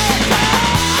America.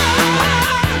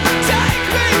 Take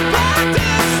me back to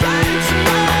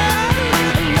Saintsman.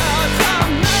 North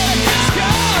American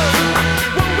scum.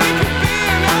 When we could be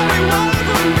in every one of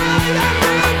them million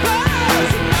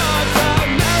members. North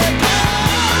America.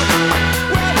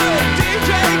 Where the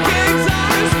DJ gigs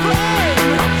on his phone.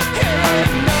 Here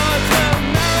in North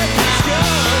American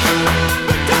scum.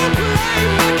 But don't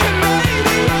blame the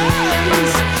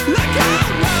Canadians. Look out,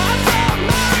 North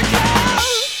America.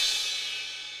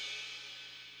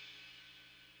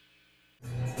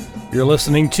 You're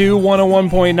listening to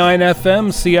 101.9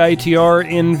 FM CITR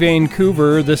in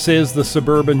Vancouver. This is the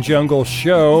Suburban Jungle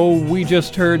Show. We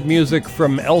just heard music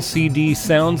from LCD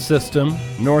Sound System,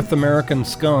 North American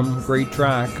Scum, great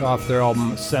track off their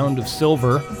album Sound of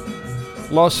Silver.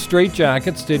 Lost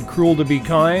Straitjackets did Cruel to Be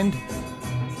Kind.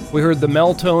 We heard the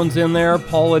Meltones in there,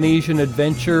 Polynesian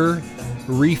Adventure,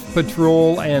 Reef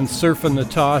Patrol, and Surfin'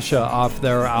 Natasha off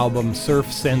their album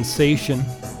Surf Sensation.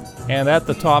 And at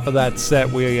the top of that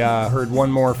set, we heard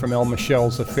one more from El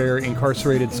Michel's Affair,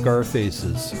 Incarcerated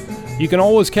Scarfaces. You can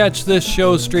always catch this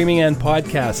show streaming and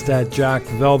podcast at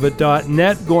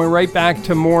jackvelvet.net. Going right back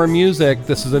to more music,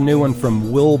 this is a new one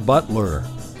from Will Butler.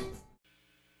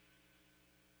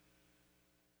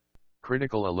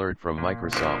 Critical alert from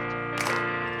Microsoft.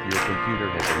 Your computer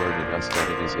has alerted us that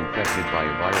it is infected by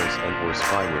a virus and/or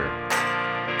spyware.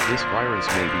 This virus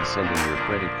may be sending your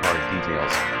credit card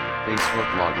details, Facebook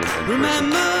login and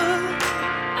Remember,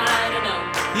 I don't know.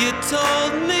 You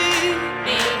told me,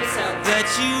 maybe so, that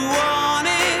you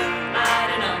wanted, I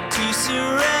don't know, to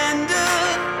surrender.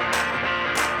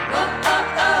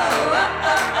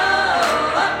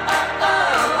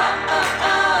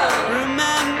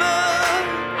 Remember,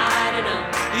 I don't know.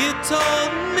 You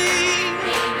told me,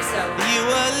 maybe so, you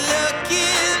were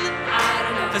looking, I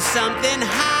don't know, for something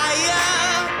higher.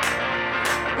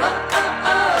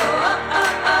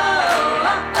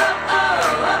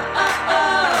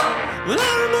 Well, I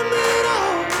remember it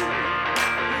all,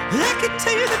 and I can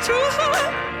tell you the truth,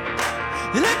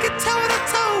 and I can tell what I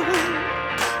told,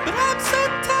 but I'm so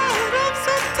tired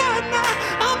now,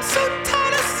 I'm so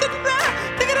tired of sitting there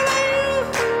thinking about you.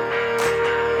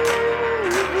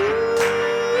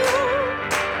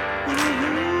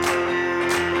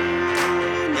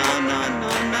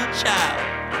 No, child,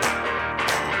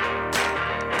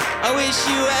 I wish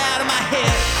you were out of my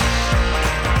head.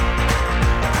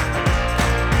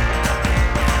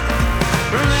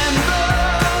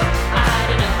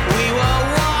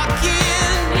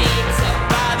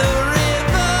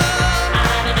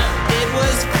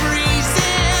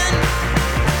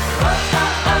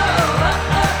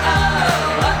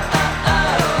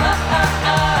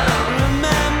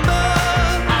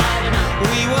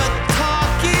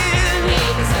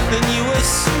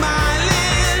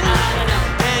 Smiling,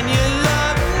 and you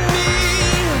loved me.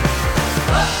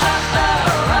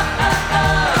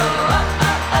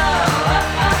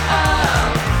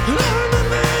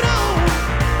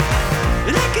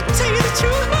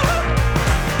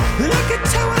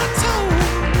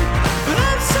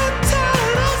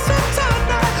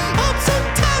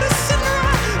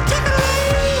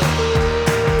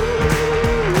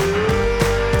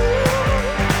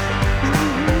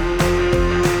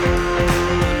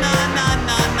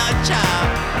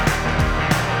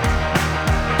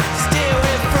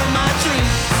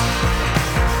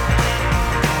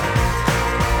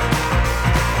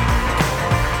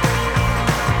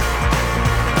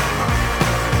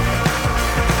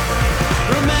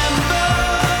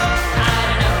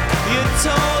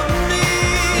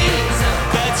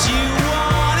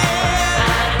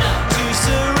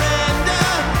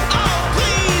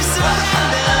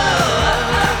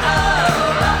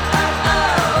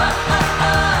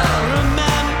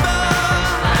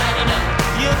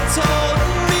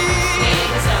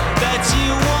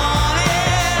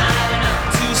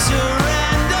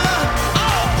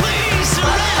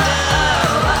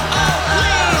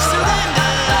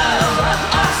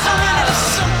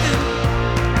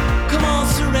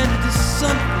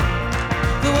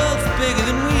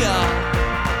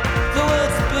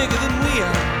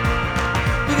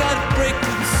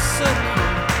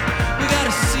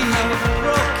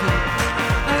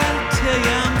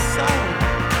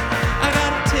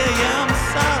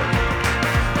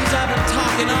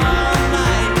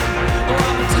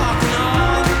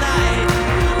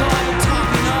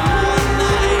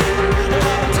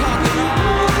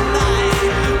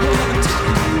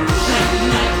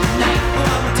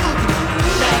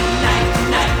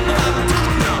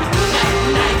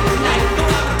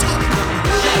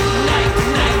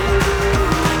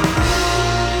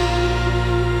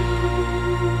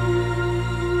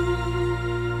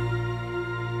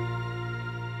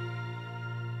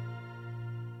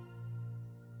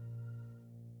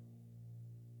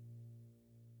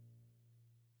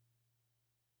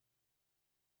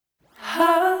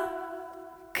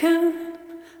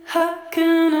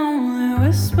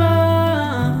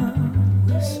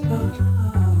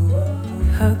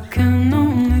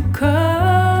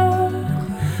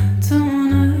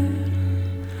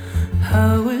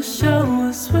 wish I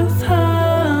was with her.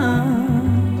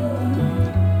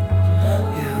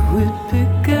 Yeah, we'd be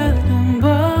getting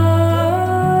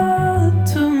by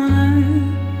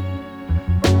tonight.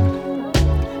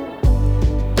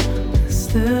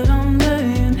 Instead I'm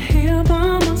laying here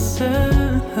by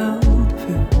myself,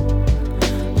 yeah.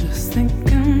 Just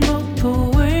thinking about the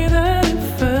way that it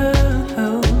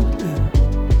felt, yeah.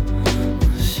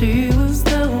 She was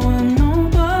there when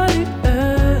nobody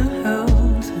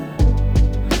else, yeah.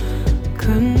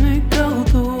 Couldn't make out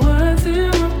the words in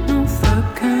my mouth. I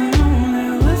can only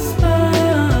whisper.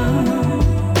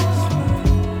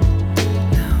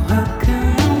 Now I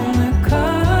can only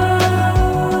cry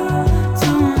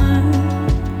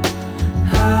tonight.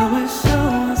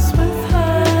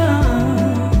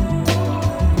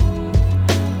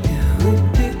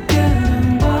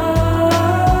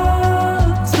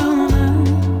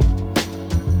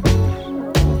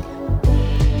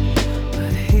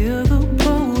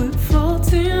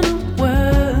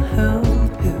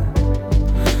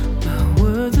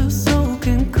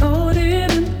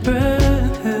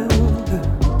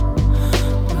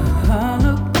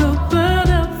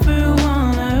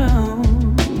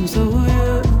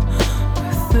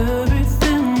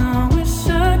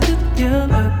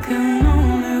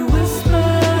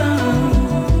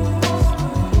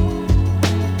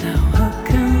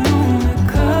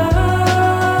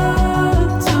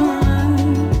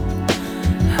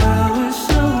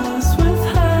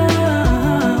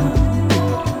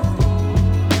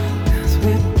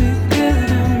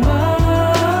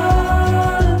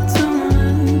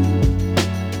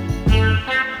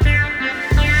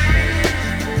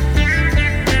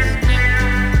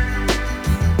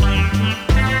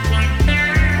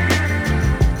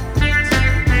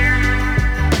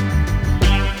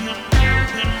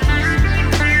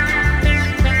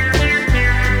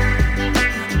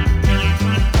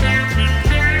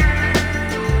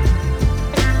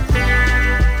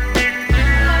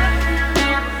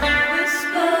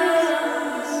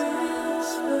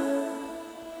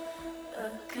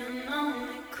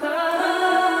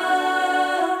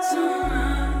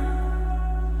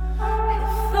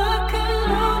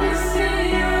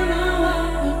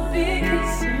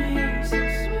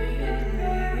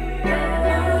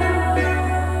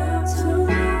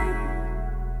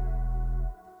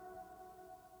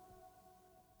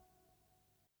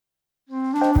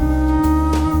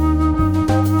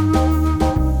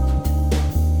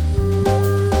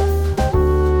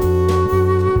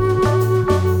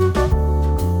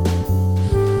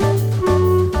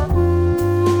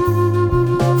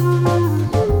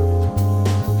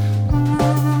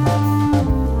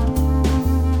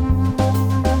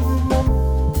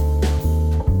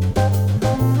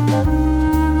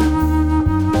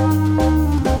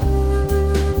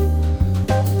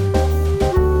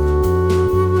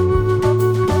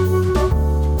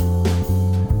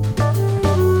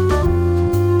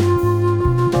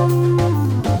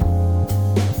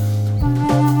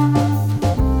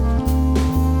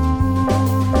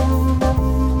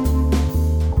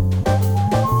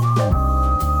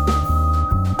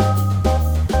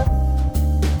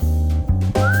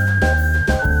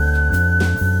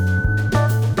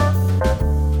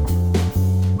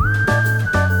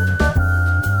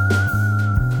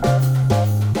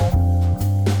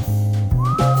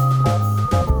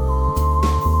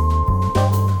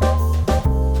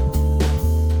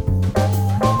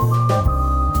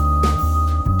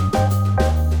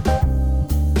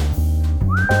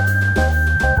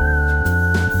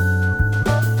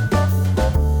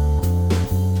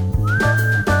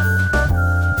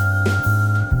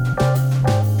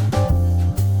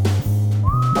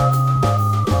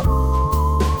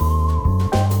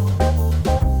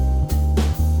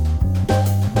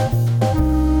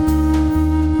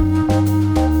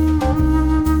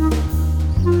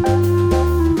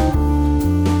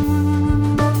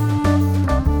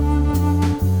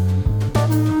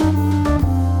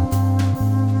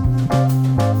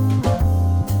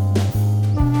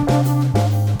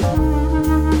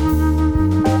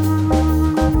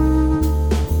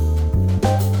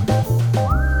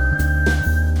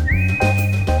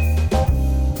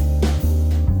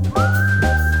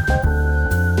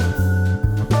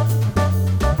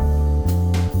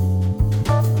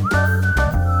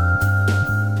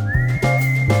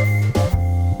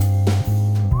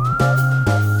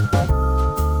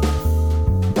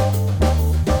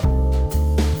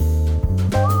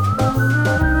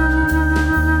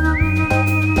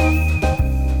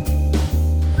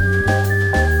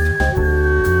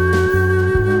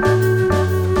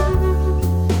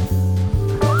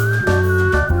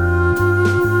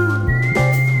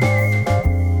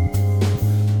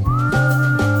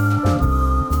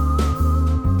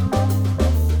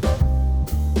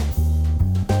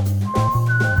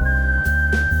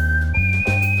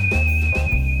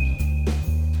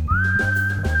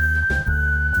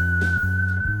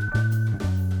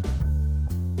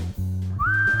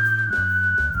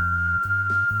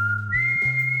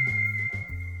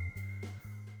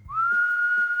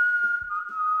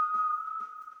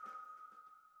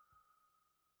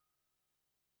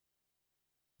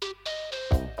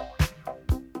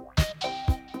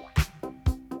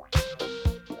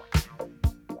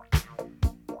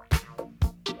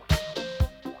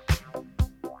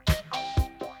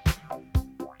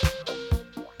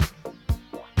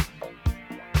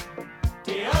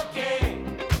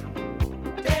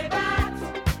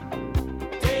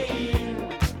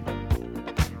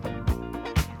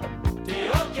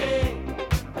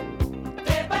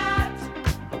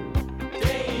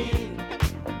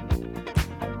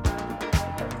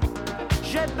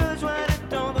 J'ai besoin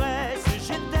de tendresse,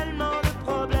 j'ai tellement de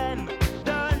problèmes.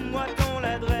 Donne-moi ton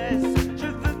adresse, je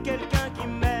veux quelqu'un qui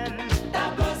m'aime.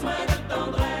 T'as besoin de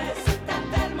tendresse, t'as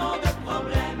tellement de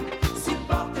problèmes.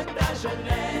 Supporte ta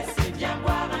jeunesse et viens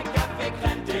boire un café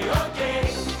crème. T'es ok,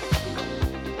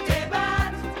 t'es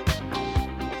bad,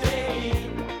 t'es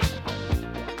in.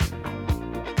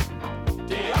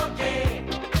 T'es ok,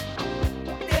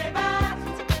 t'es bad,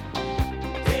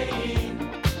 t'es in.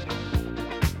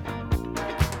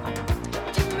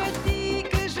 Tu me dis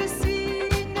que je suis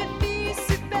une fille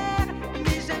super,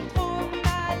 mais j'aime trop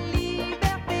ma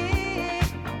liberté.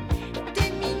 T'es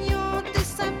mignon, t'es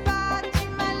sympa, tu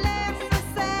m'as l'air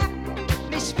sincère,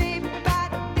 mais je vais pas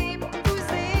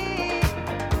t'épouser.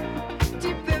 Tu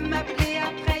peux m'appeler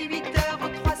après 8h au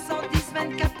 310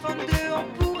 24 32, on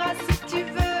pourra si tu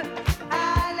veux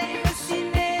aller au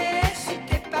ciné. Si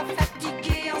t'es pas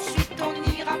fatigué, ensuite on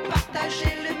ira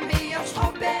partager le meilleur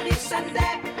strawberry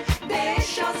sundae des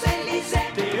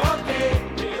Champs-Élysées. T'es ok,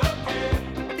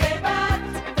 t'es bad,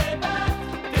 t'es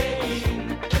in,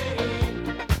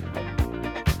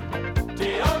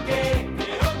 t'es ok,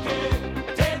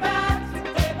 t'es bad,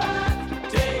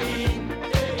 t'es in.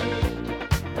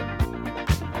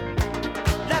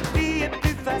 La vie est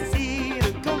plus facile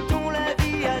quand on la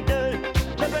vit à deux.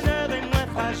 Le bonheur est moins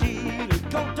fragile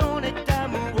quand on est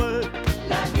amoureux.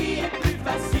 La vie est plus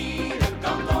facile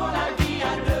quand on la vit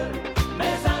à deux.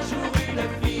 Mais un jour une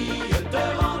fille te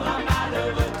rendra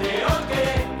malheureux. T'es ok,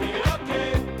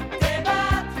 t'es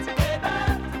bad, t'es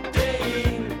in.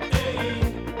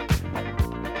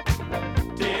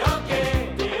 T'es ok,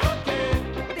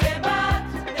 t'es bad,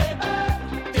 t'es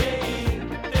in.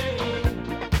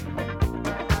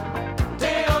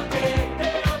 T'es ok,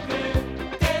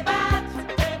 t'es bad,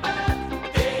 t'es in.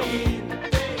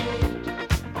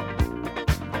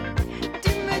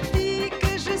 Tu me dis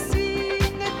que je suis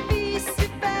une fille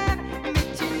super, mais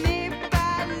tu n'es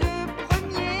pas le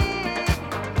premier.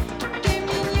 T'es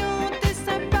mignon, t'es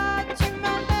sympa, tu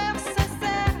m'as l'air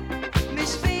sincère, mais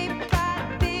je vais pas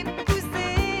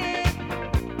t'épouser.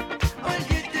 Au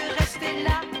lieu de rester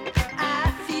là à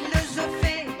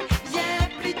philosopher, viens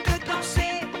plutôt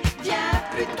danser, viens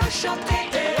plutôt chanter.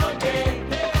 T'es ok,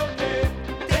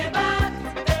 t'es bad,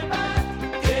 t'es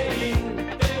in.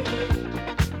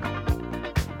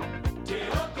 T'es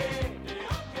ok,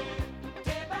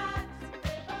 t'es bad,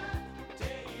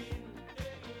 t'es in.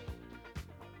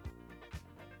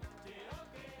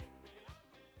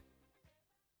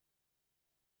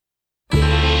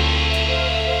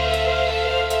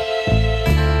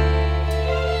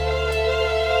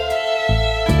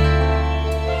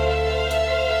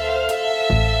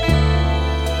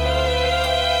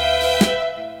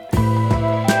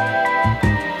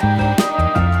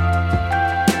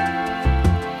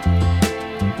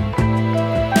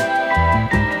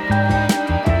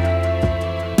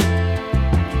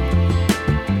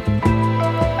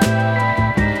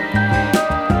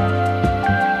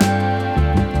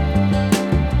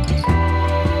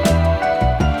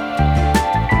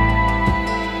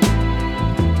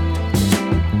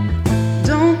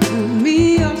 Don't pull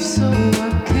me off so I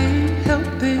can't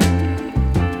help it.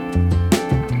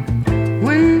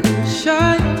 When you're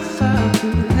shy if I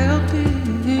could help it.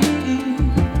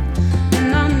 And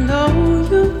I know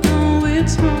you know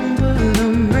it's wrong, but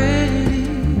I'm ready.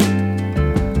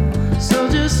 So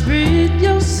just rid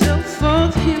yourself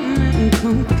of him and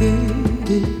come get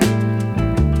it.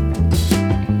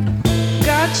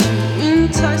 Got you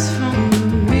enticed from the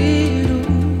middle.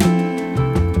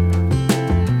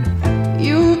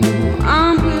 You know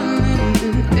I'm willing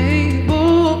and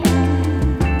able,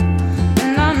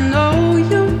 and I know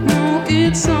you know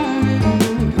it's on and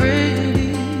I'm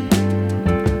ready.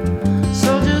 So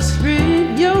just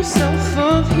rid yourself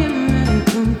of him and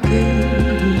come get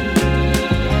it.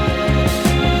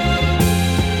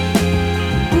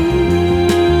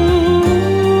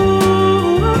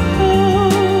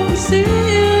 Ooh, see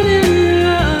it in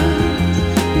your eyes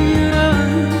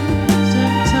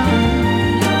every time.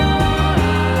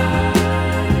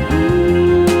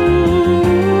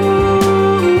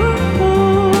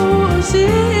 Ooh, see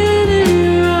it in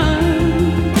your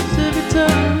eyes every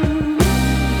time.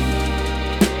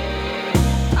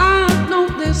 I know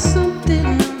there's something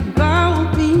about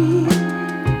me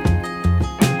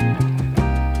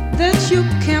that you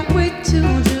can't wait to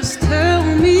just tell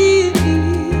me.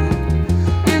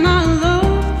 And I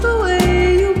love the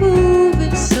way you move,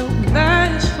 it's so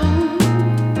bashful.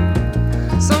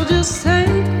 So just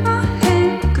take my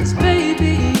hand, 'cause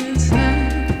baby it's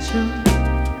natural.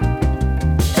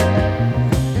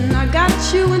 And I got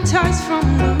you enticed from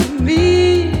the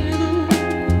middle.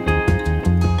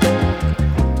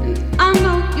 And I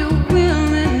know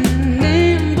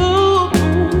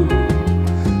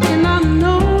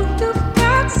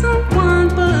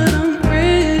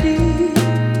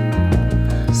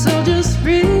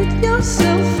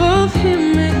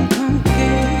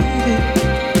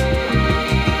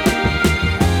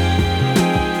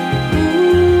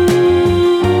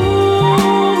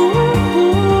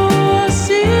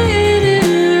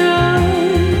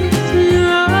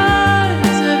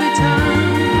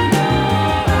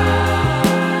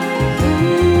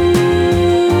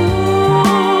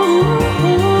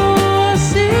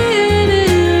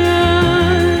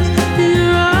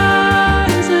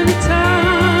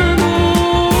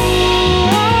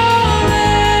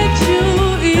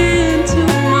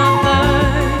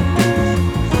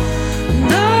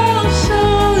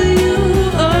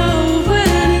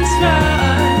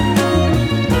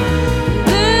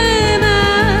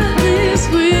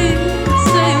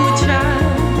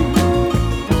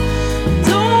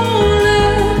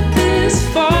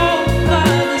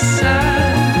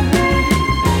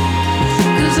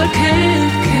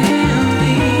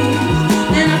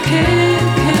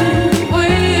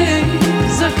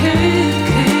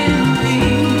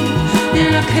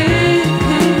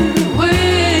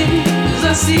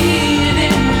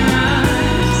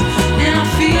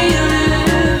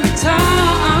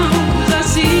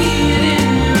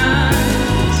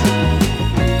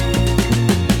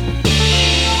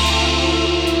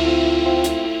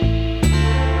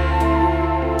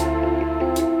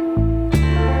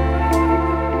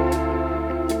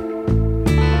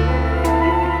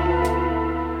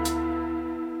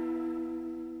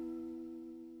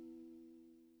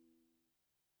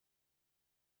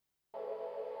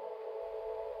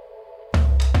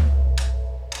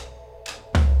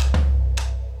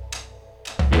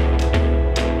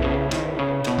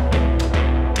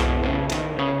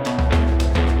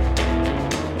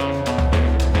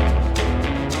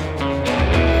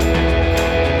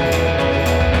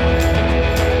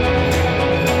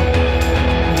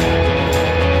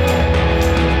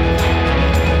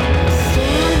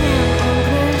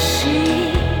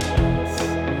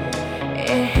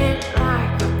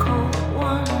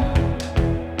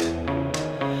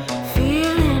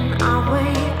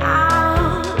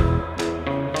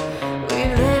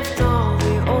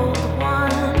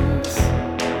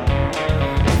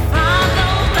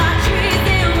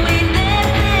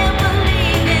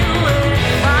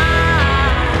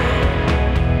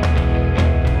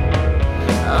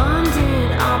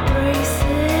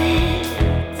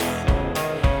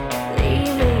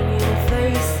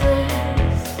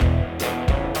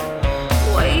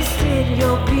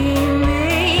you'll be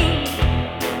me.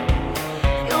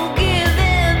 You'll give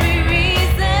every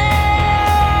reason.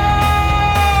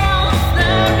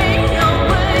 Serving your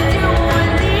words, you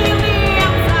would leave me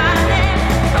outside it.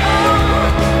 Oh,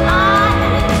 I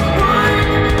would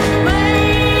wait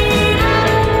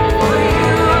for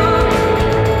you.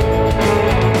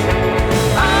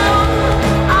 Oh,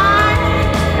 I would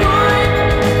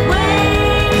wait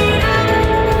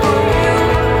for you.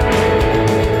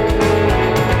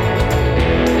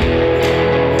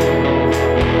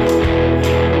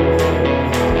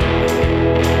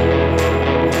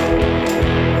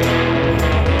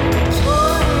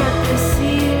 Toy at the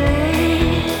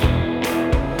ceiling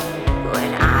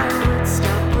when I would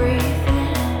stop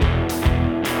breathing.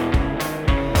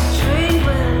 Drink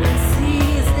well and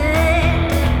season.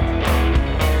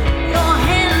 Your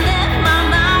hand left my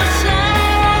mouth shut.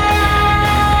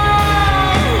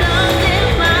 Loved in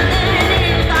my name.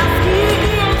 If I speak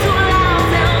too loud,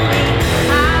 tell me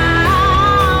how.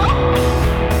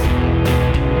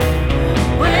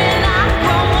 When I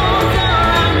grow older,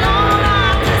 I know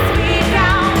not to speak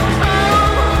out. Oh,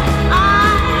 I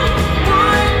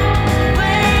would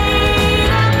wait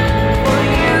for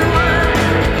you.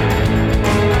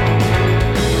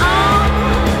 Oh,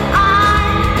 I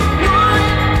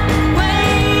would wait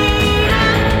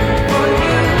for you.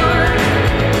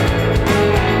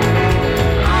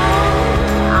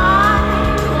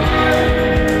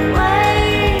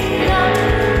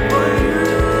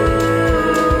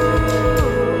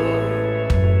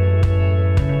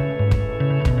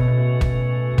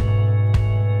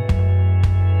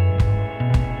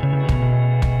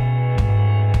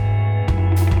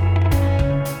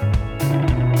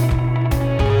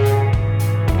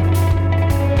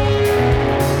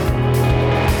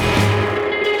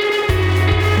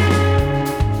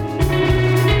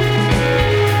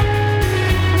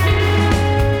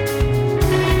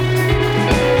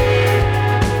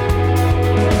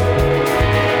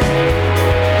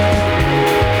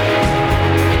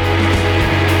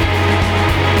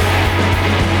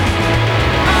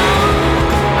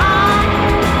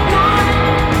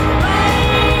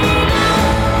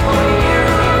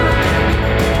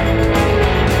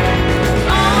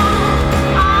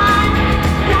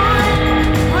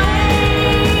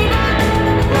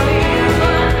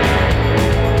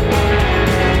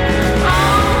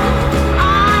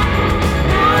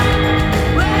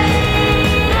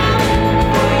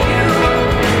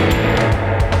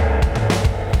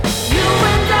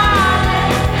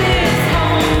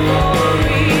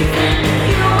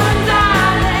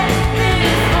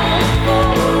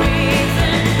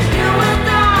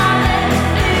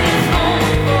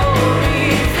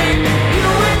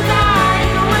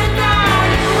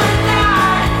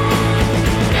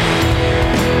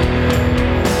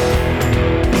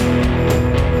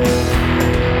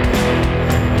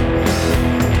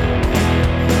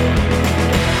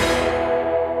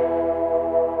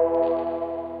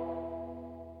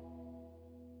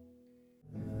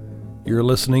 You're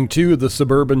listening to the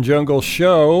Suburban Jungle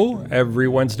Show every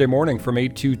Wednesday morning from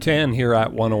 8 to 10 here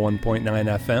at 101.9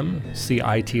 FM,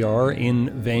 CITR in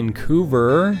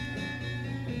Vancouver.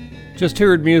 Just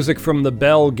heard music from the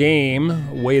Bell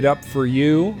Game, Wait Up For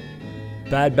You.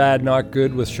 Bad Bad Not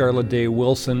Good with Charlotte Day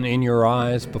Wilson, In Your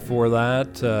Eyes. Before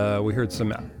that, we heard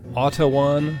some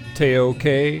Ottawan,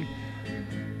 Teoke.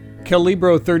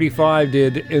 Calibro 35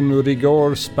 did In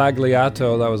Rigor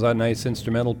Spagliato. That was a nice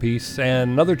instrumental piece.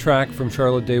 And another track from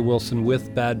Charlotte Day Wilson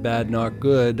with Bad Bad Not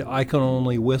Good, I Can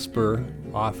Only Whisper,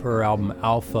 off her album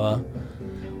Alpha.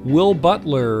 Will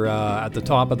Butler at the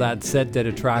top of that set did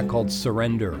a track called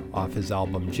Surrender off his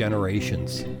album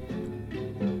Generations.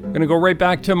 Gonna go right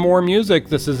back to more music.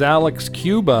 This is Alex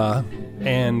Cuba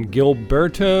and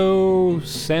Gilberto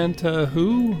Santa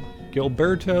who?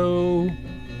 Gilberto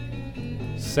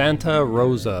Santa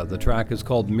Rosa. The track is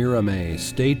called Mirame.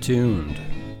 Stay tuned.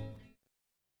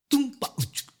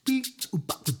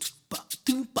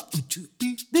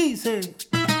 Dice.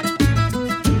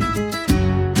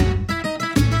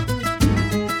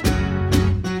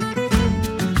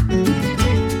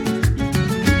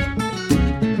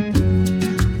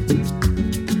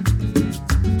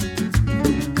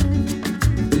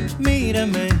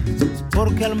 Mírame,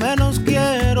 porque al menos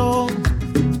quiero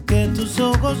que tus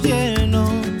ojos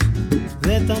llenos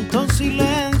de tanto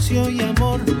silencio y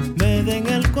amor me den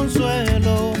el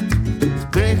consuelo.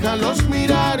 Déjalos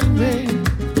mirarme,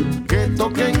 que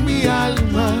toquen mi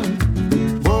alma.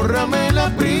 Bórrame la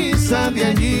prisa de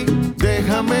allí,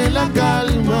 déjame la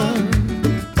calma.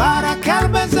 Para que al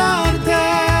besarte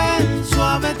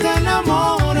suave te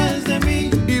enamores de mí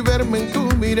y verme en tu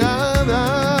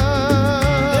mirada.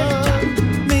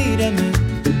 Mírame,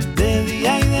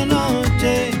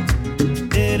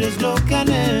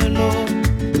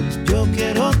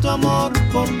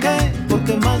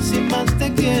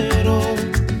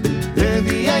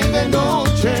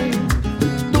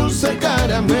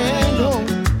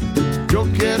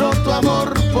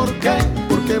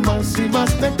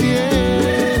 te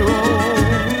quiero.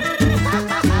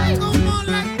 Ay, cómo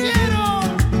la quiero.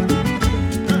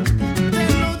 Te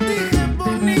lo dije,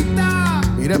 bonita.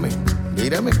 Mírame,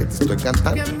 mírame que te estoy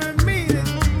cantando. Que me mires.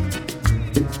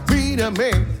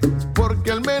 Mírame,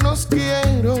 porque al menos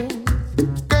quiero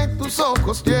que tus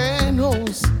ojos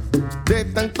llenos de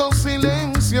tanto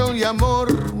silencio y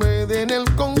amor me den el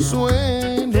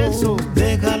consuelo. Eso,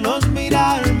 déjalos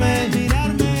mirarme,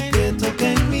 que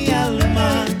toquen mi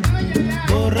alma.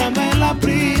 Bórrame la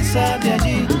prisa de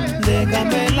allí,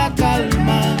 déjame la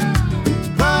calma.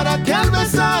 Para que al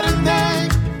besarte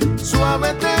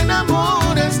suave te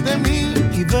enamores de mí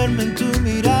y verme en tu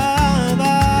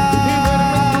mirada.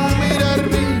 Y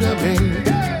verme en tu mirar, mírame,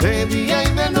 de día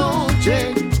y de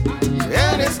noche.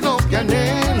 Eres lo que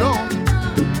anhelo.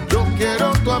 Yo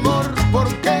quiero tu amor, ¿por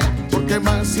qué? Porque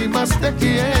más y más te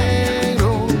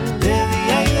quiero. De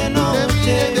día y de noche, de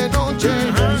día y de noche.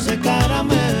 Dulce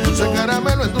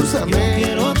caramelo, endulzame. Yo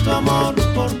quiero tu amor,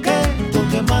 ¿por qué?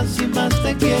 Porque más y más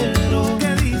te quiero.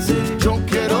 ¿Qué dice? Yo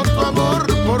quiero tu amor,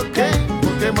 ¿por qué?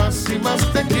 Porque más y más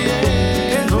te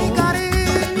quiero. Mi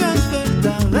cariño es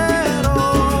verdadero.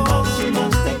 Porque más y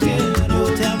más te quiero. Yo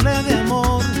te hablé de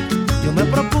amor, yo me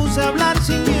propuse hablar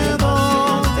sin miedo.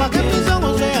 Para que mis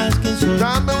ojos veas quién soy.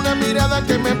 Dame una mirada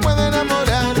que me pueda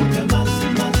enamorar. Porque más y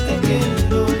más te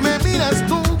quiero. Me miras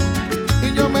tú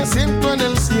y yo me siento en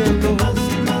el cielo. Más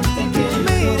y más te quiero.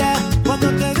 Mira, cuando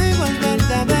te digo es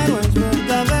verdadero, es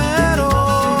verdadero.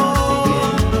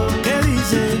 ¿Qué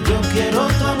dice? Yo quiero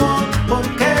tu amor, ¿por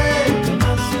qué? Porque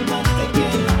más y más te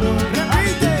quiero.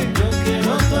 Repite. Yo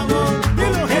quiero tu amor,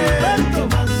 Dilo, porque Gilberto.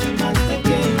 más y más te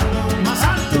quiero. Más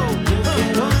alto. Yo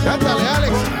quiero tu Cántale,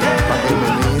 Alex. Para que me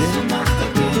mire. más te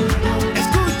quiero.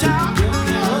 Escucha. Yo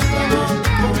quiero tu amor,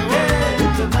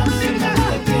 porque más y más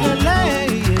te quiero.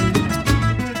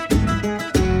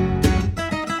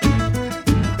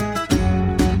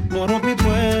 Moro mi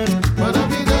pueblo. Para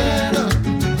mi nena.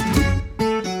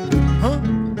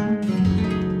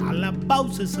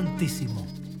 Alabauce Santísimo.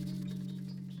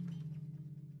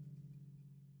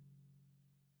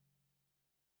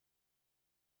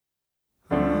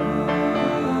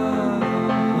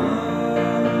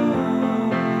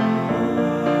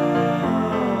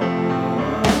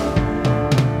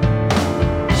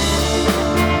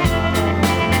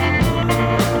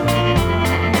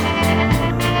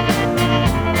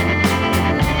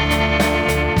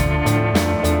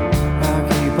 I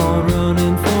keep on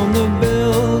running from the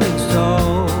buildings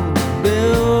tall,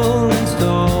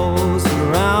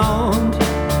 around,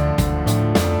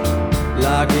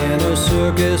 like in a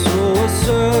circus or a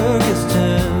circus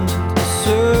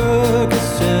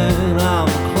tent, I'm a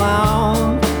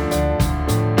clown.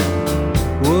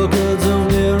 What good's a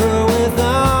mirror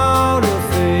without a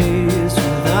face,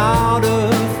 without a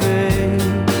face?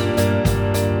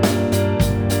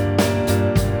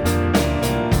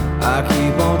 I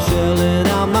keep on shelling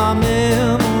out my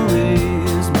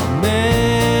memories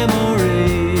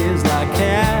like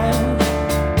cash.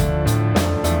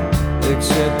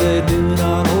 Except they do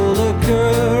not hold a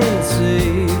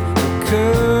currency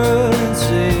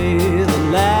that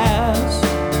lasts.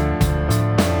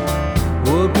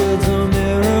 What good's a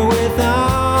mirror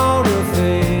without a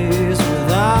face,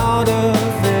 without a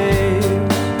face?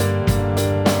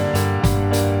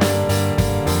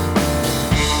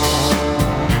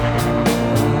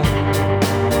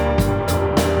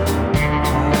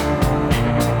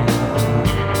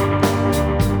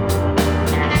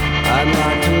 I'd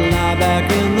like to lie back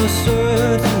in the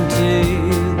certainty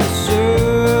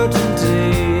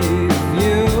of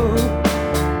you.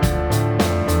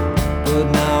 But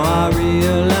now I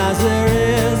realize there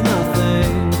is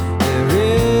nothing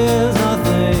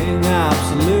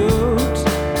absolute.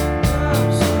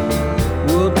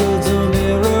 What good's a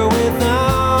mirror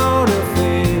without a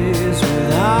face,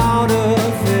 without a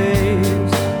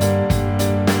face?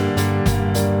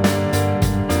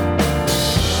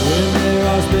 When there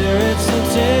are spirits to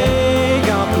take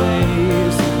our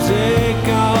place,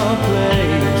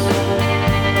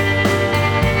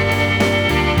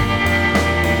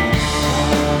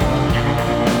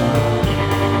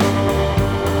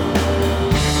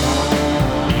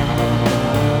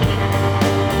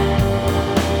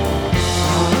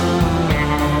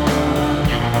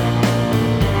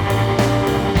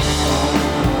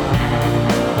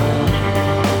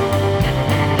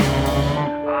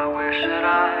 I wish that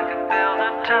I could build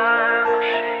a time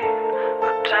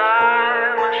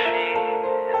machine,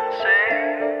 and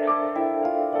save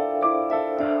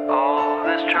all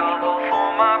this trouble for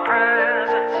my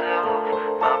present self,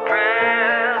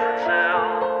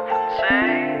 and say,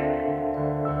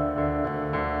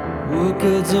 what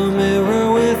good's a mirror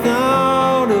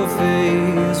without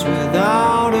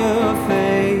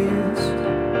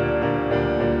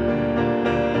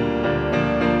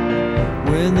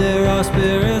When there are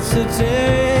spirits to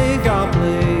take our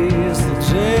place, to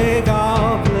take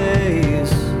our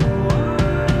place.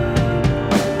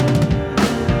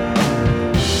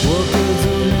 What good's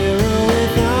a mirror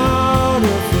without a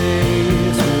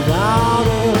face, without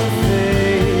a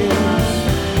face?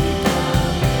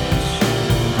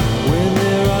 When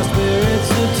there are spirits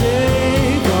to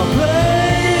take our place.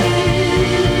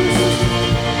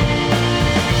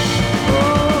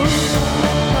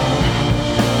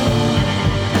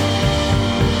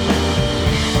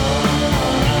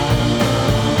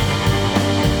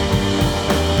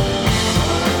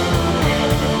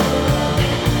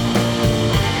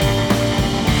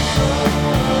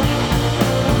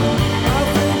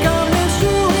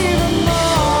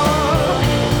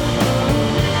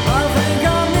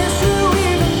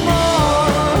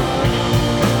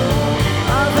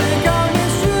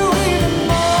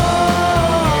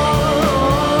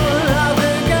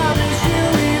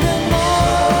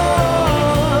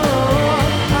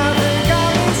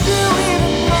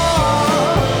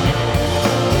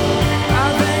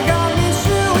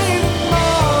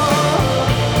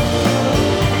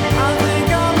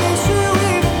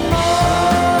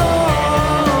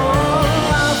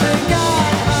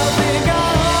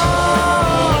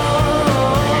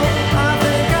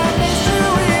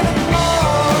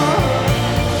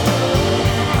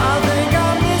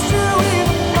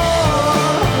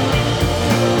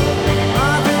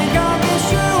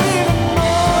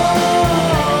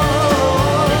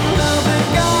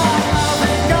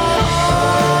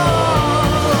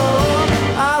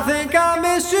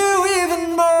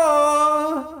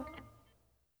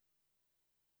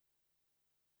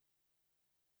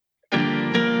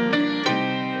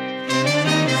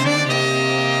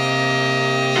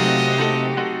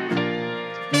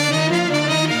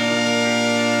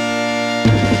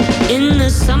 In the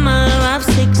summer of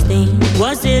 16,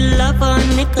 was it love or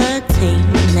nicotine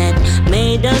that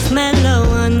made us mellow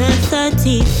on the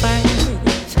 31st?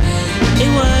 It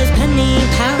was penny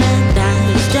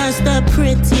paradise, just a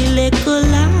pretty little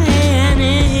lie, and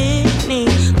it hit me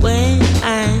when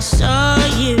I saw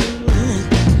you.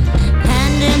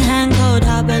 Hand in hand, cold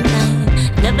harbor line.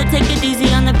 Never take it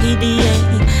easy on the PDA.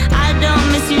 I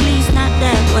don't miss you, least not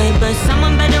that way, but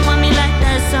someone better want me like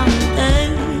that someday.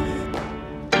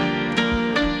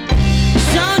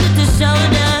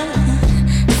 Shoulder,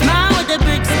 smile with the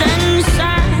bricks and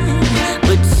shine,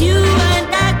 but you were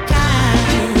that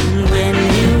kind when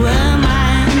you were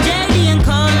mine. JD and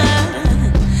Cola,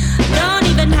 don't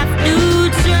even have to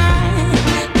try,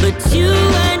 but you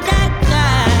were that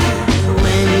guy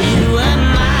when you were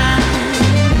mine.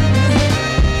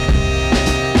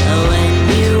 When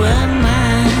you were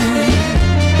mine.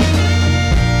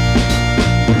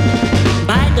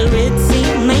 By the Ritzy,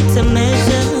 made to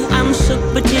measure. I'm shook,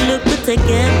 but you look good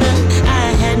together.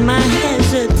 I had my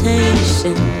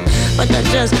hesitation, but I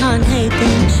just can't hate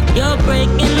them. You're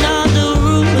breaking all the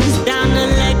rules down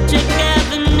Electric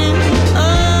Avenue.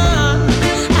 Oh,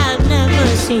 I've never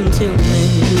seen too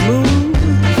many move.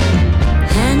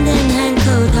 Hand in hand,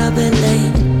 cold harbor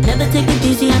lane. Never take it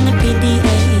easy on the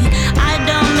PDA. I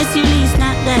don't miss you, least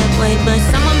not that way, but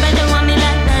someone better want me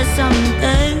like that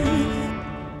someday.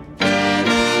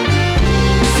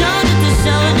 Shoulder to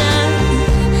shoulder,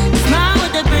 smile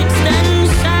with the bricks and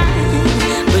shine,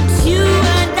 but you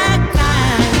were that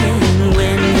kind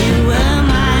when you were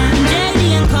mine. JD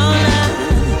and Cola,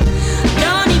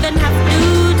 don't even have to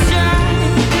try,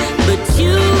 but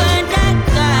you were that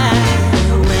guy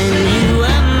when you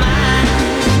were mine.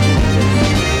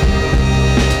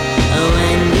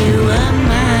 When you were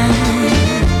mine.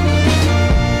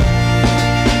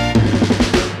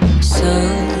 So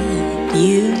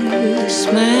you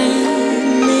smiling,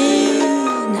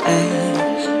 I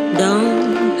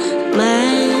don't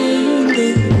mind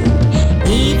it.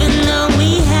 Even though we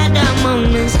had our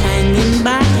moments hanging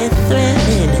by a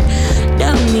thread,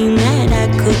 don't mean that I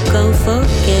could go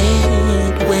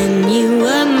forget when you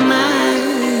were mine.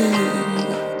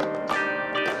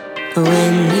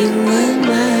 When you were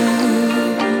mine.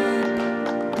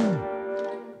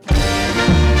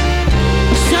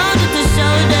 Shoulder to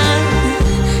shoulder,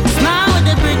 smile with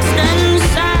the bricks and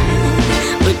shine,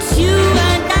 but you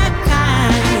were that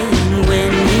kind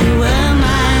when you were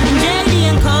mine. JD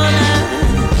and Cola,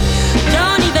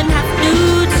 don't even have to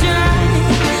try,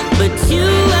 but you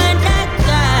were that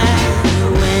guy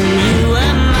when you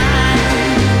were mine.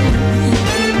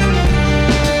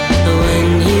 When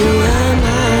you were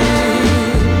mine.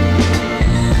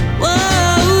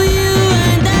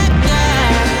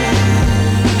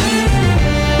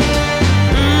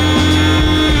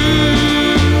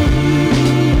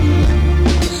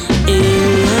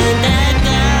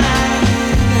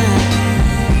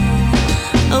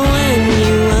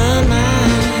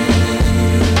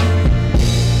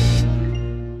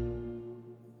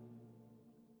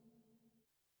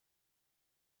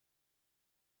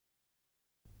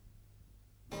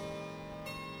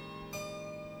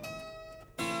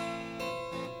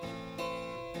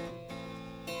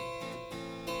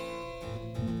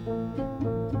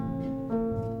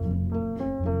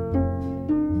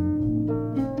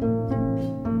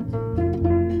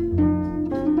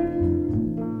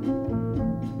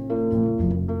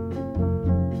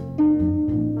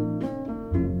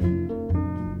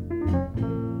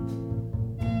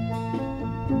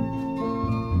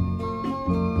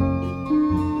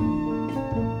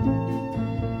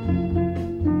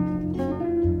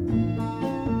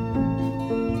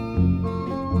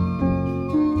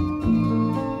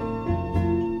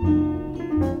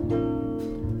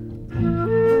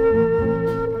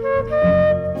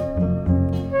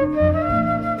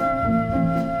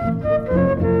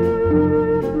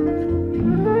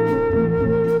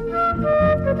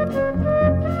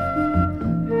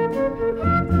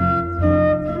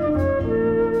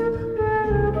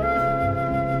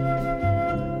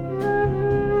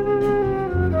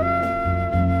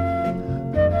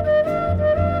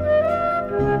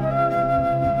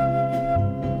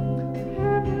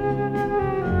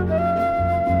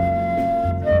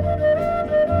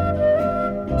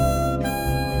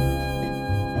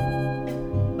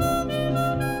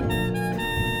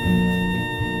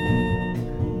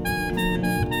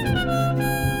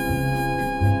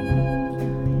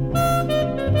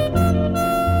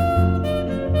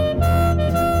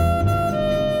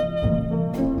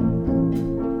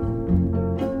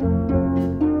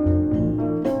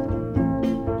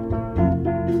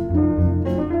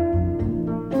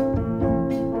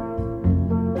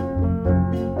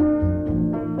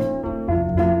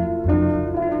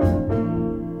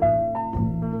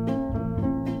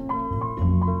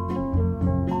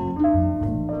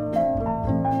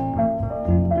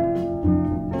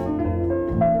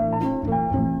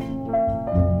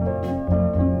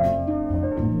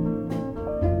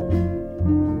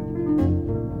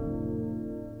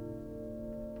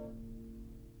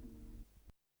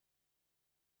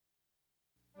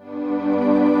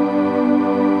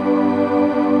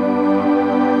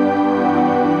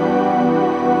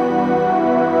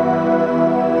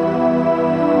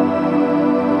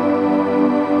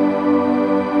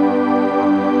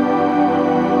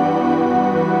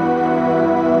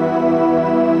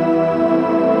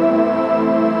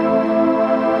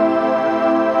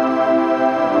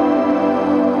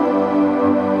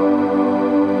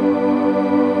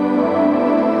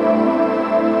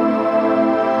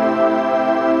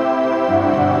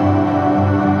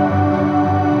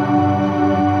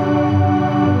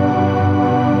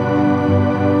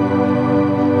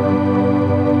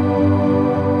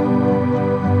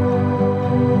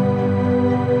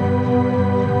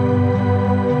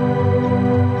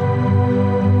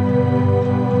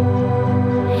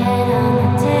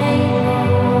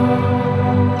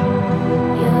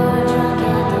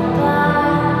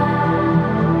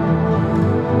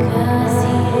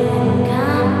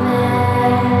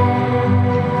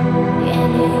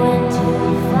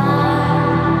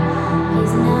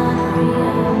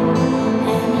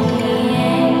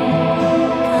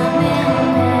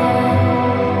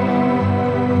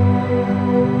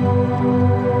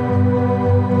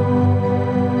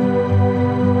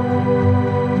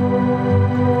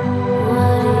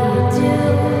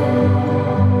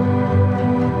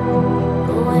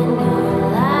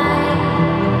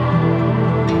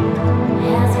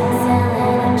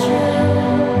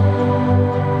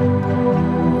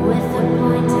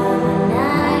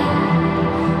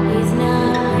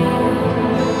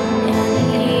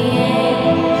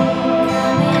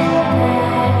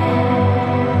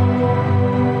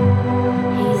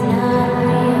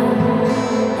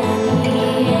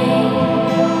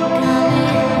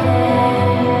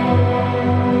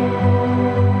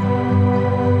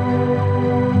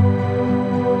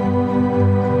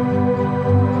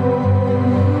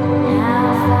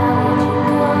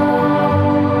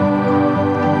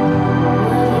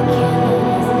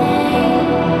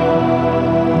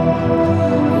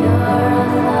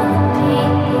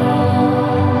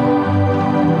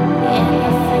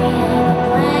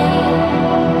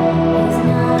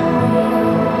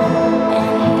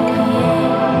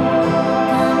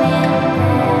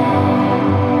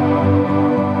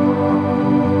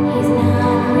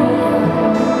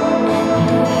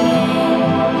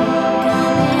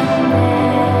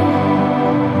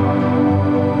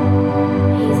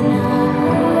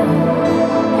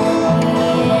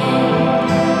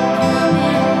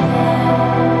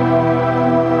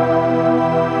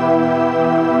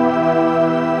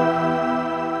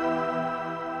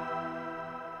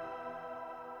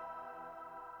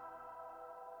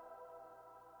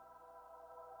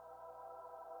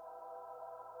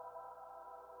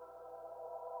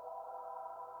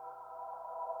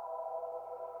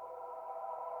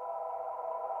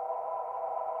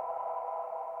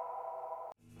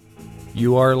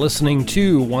 You are listening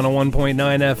to 101.9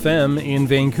 FM in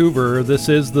Vancouver. This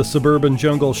is the Suburban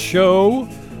Jungle Show.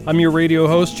 I'm your radio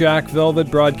host, Jack Velvet,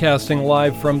 broadcasting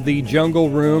live from the Jungle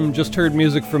Room. Just heard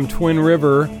music from Twin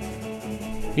River.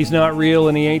 He's Not Real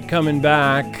and He Ain't Coming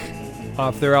Back,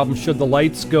 off their album Should the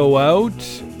Lights Go Out.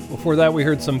 Before that, we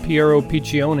heard some Piero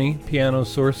Piccioni, Piano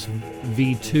Source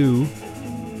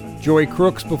V2. Joy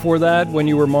Crooks before that, When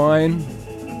You Were Mine.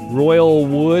 Royal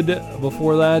Wood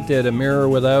before that did A Mirror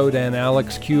Without, and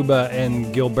Alex Cuba and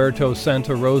Gilberto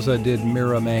Santa Rosa did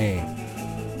Mira May.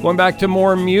 Going back to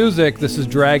more music, this is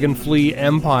Dragonfly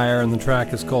Empire, and the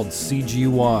track is called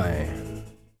CGY.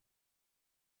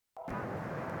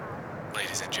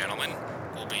 Ladies and gentlemen,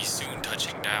 we'll be soon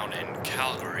touching down in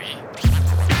Calgary.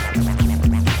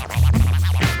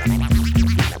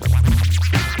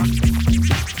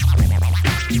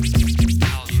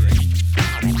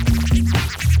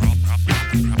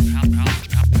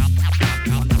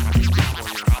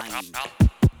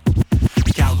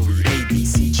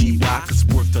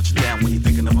 When you're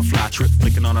thinking of a fly trip,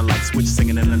 flicking on a light switch,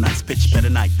 singing in a nice pitch, better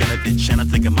night than a ditch, and I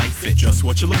think it might fit just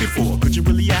what you're looking for. Could you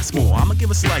really ask more? I'ma give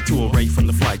a slight tour right from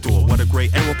the flight door. What a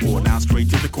great airport, now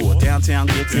straight to the core. Downtown,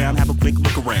 get down, have a quick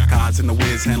look around. Cars in the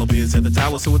whiz, handle biz at the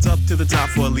tower, so it's up to the top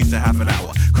for at least a half an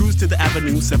hour. Cruise to the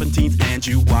Avenue, 17th, and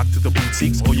you walk to the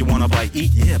boutiques. Oh, you wanna bite,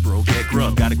 eat? Yeah, bro, get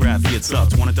grub. Gotta grab Fiat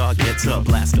subs, want a dog, get up.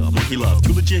 Blaster, monkey love,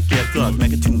 too legit, get thug.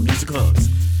 Megatune, music hugs.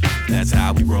 That's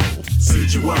how we roll.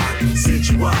 CGY,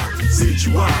 CGY,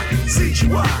 CGY,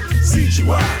 CGY,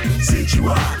 CGY,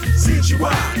 CGY,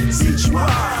 CGY,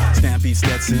 CGY. Stampede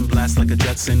Stetson, blast like a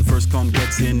Jetson. First come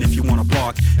gets in if you wanna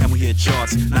park. And we hit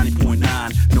charts,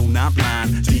 90.9, no not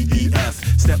blind.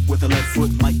 DEF, step with a left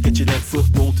foot, might get your dead foot.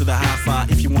 Roll to the hi-fi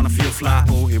if you wanna feel fly.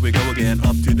 Oh, here we go again,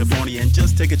 up to the 40 and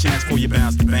just take a chance for your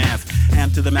bounce to Banff.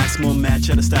 Amp to the maximum match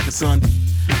at a stack of sun.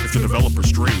 It's the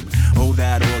developer's dream. Oh,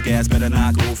 that oil gas better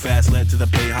not go fast. Led to the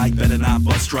pay hike, better not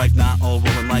bust strike. Not all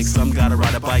rolling like some gotta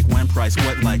ride a bike when price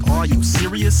wet like. Are you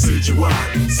serious? CGY,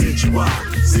 CGY,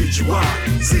 CGY,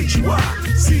 CGY,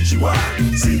 CGY,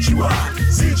 CGY,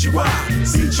 CGY,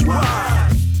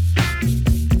 CGY.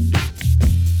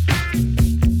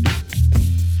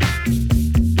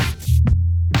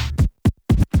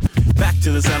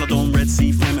 To the Saladome, Red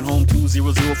Sea, flaming home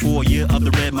 2004, year of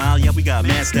the Red Mile. Yeah, we got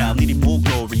mad style, needing more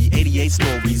glory. 88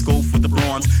 stories, go for the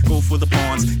bronze, go for the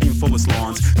pawns, in Forest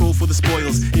Lawns, go for the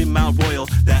spoils in Mount Royal.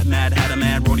 That mad hatter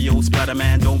man, rodeo splatter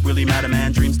man, don't really matter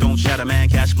man. Dreams don't shatter man,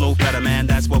 cash flow better man.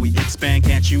 That's why we expand.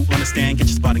 Can't you understand? Get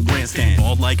your spot in Grandstand.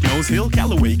 All like Nose Hill,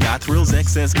 Callaway got thrills,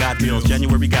 excess got deals.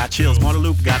 January got chills,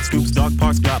 Guadalupe got scoops, Dog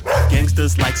Parks got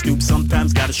gangsters like Snoop.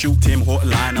 Sometimes gotta shoot Tim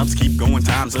Horton lineups, keep going,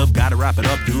 time's up. Gotta wrap it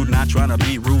up, dude. Not trying to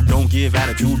be rude, don't give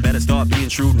attitude, better start being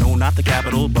true. No, not the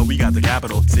capital, but we got the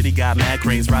capital. City got mad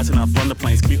cranes rising up from the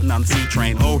plains, commuting on the C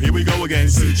train. Oh, here we go again.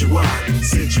 CGY,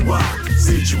 CGY,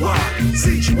 CGY,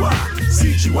 CGY,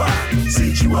 CGY,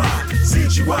 CGY,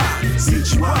 CGY,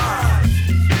 CGY.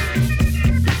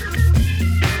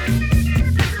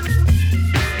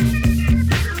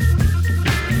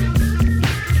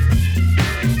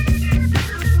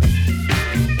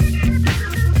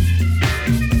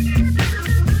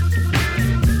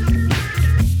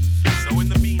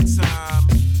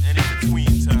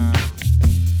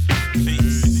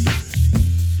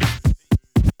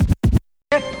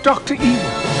 Dr.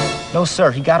 Evil. No,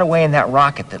 sir. He got away in that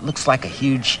rocket that looks like a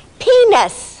huge...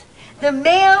 Penis, the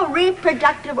male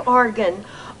reproductive organ,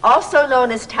 also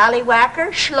known as tallywhacker,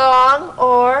 schlong,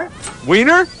 or...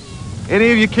 Wiener?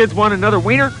 Any of you kids want another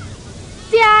wiener?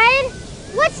 Dad,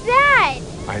 what's that?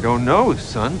 I don't know,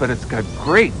 son, but it's got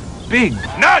great, big...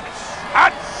 Nuts!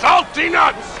 Hot, salty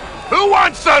nuts! Who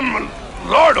wants some?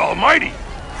 Lord Almighty!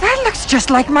 That looks just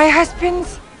like my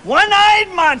husband's.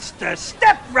 One-eyed monster!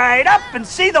 Step right up and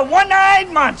see the one-eyed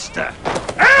monster!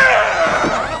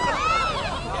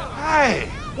 Hey,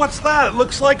 what's that? It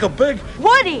looks like a big...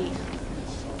 Woody!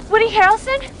 Woody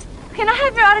Harrelson? Can I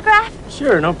have your autograph?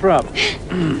 Sure, no problem.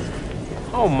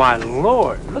 Oh, my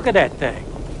Lord. Look at that thing.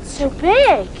 So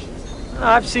big.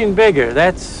 I've seen bigger.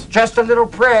 That's... Just a little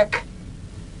prick.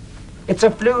 It's a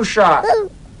flu shot.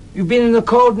 You've been in the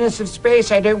coldness of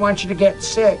space. I don't want you to get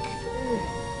sick.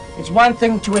 It's one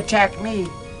thing to attack me.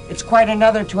 It's quite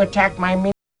another to attack my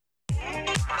mini.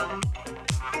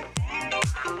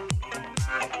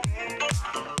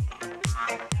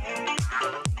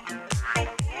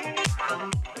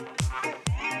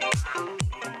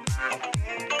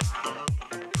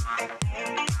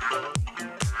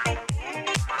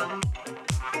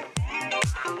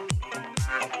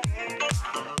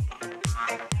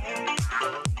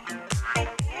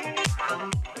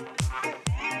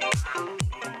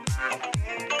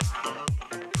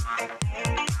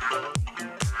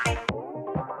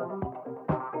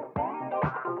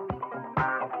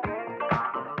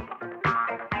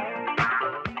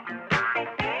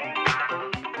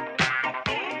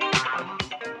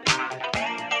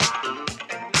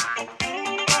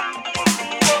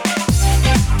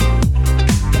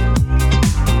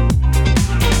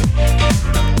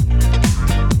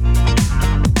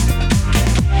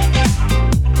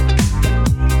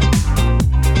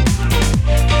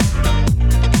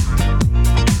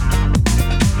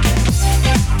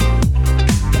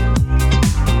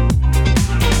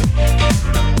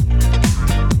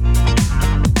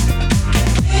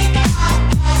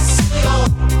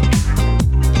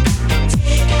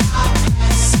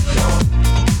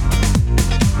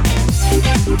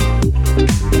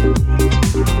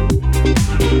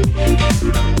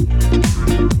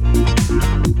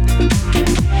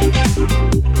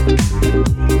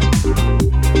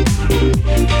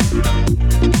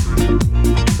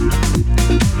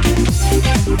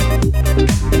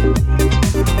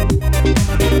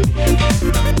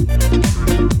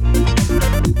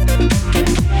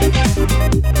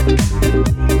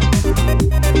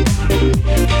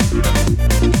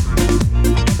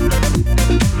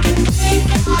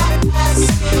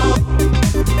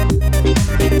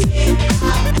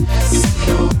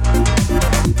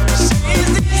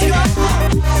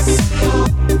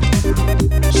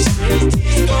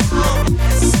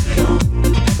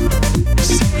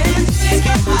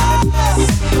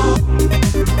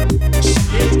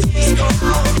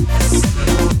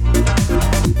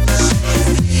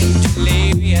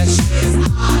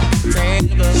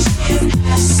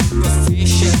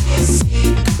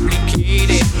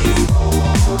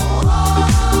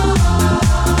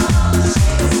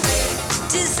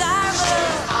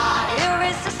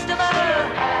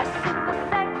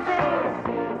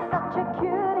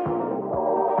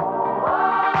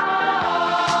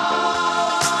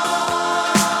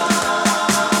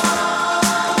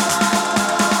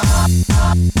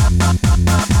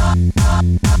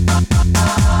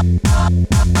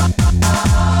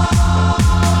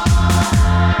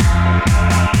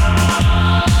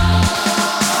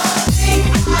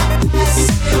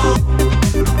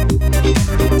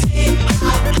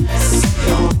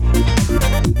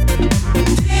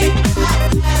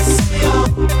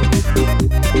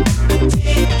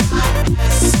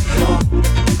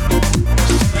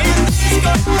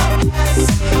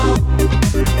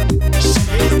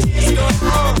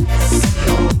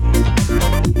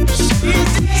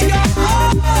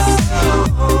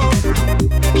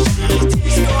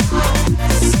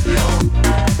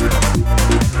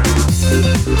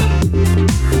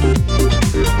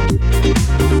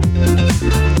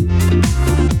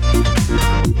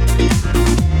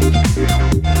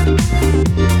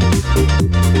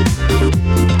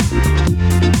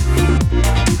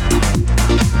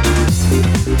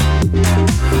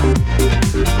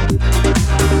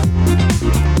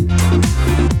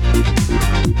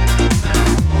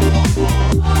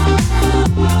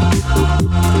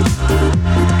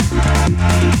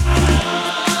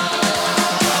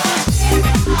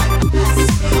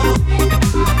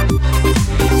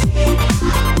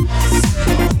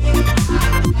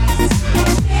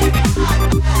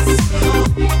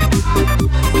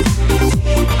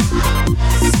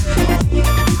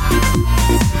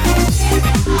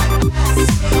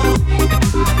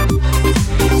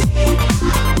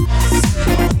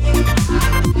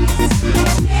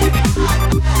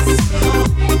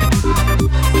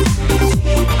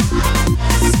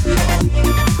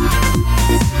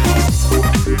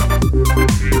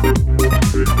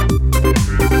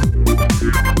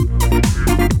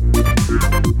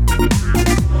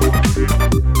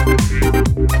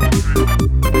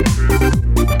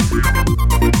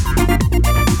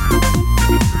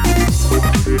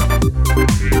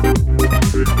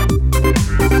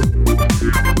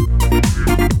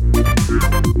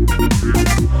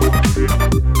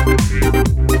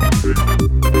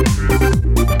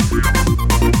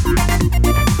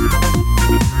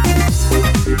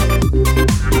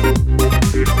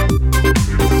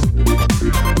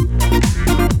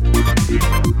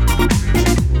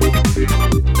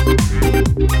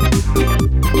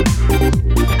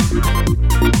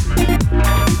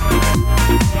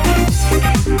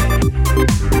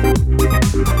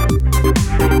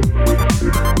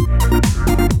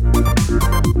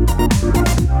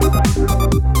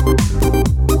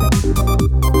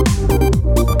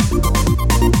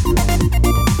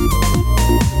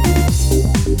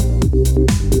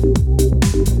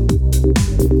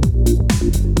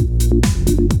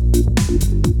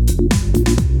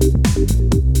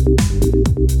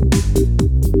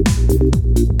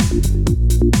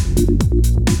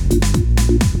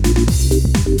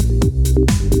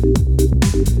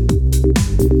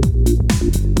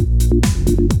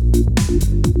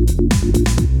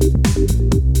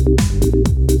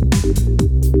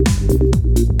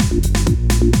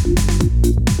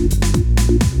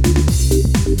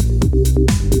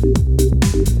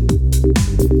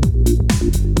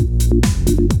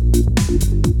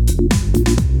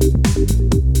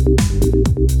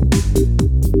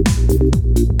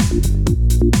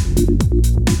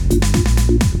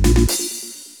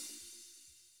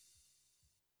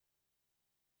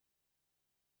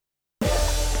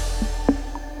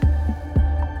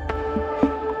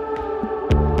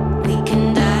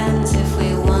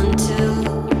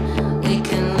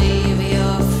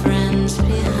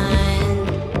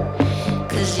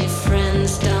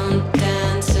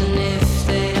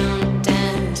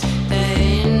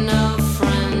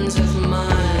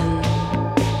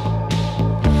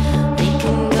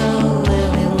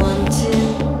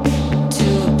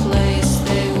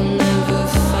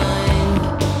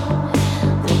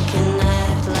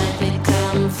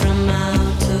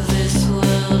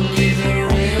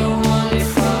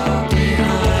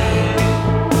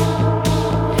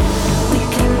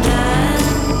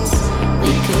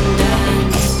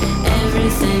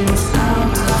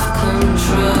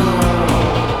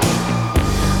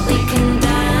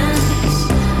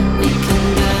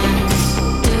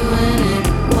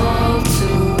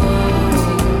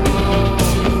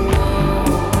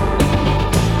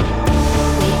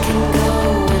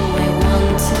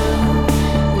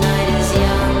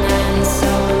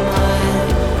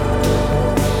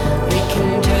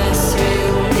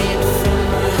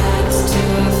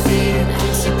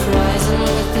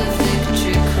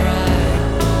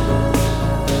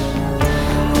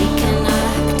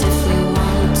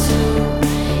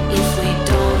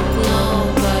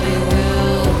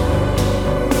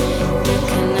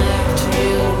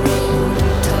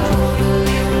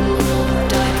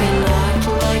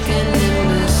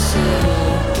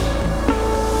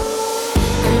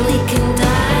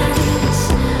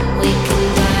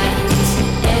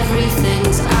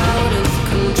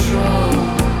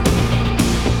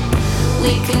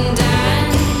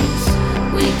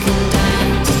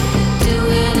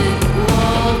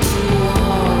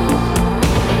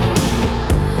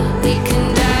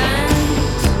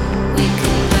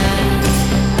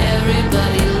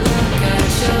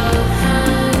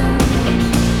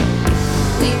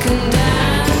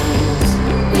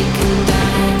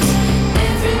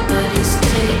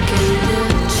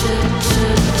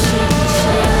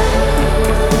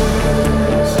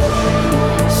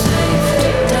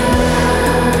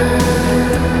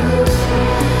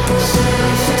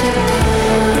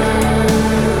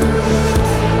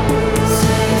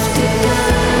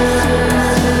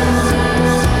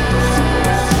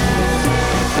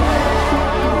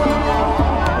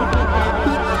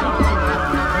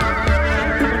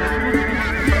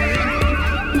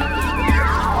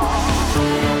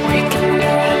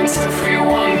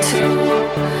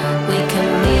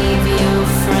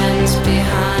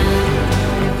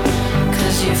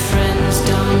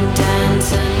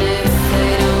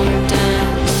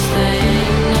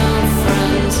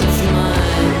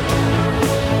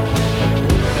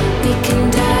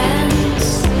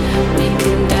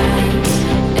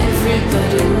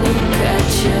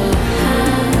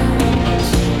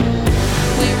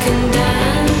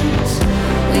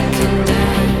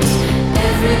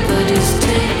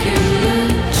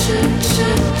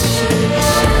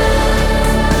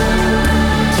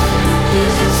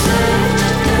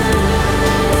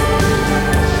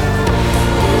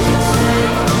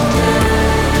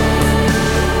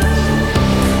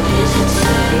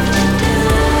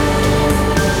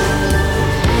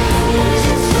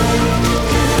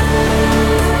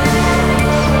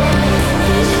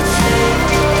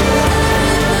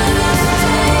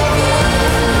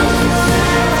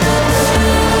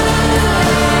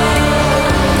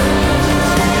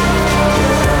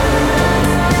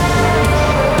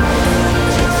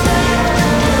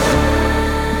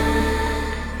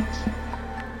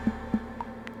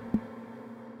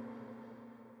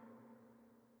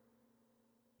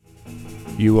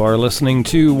 You are listening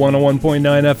to 101.9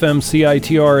 FM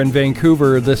CITR in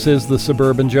Vancouver. This is the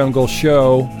Suburban Jungle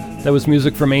Show. That was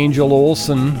music from Angel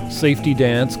Olsen, Safety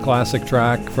Dance, classic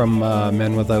track from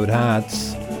Men Without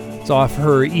Hats. It's off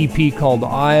her EP called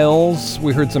Isles.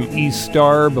 We heard some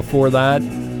E-Star before that.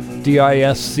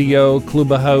 DISCO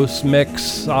Kluba House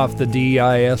mix off the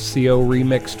DISCO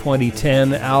Remix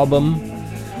 2010 album.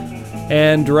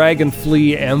 And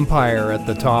Dragonfly Empire at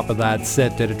the top of that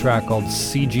set did a track called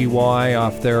CGY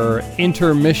off their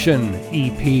Intermission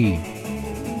EP.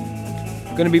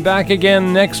 Going to be back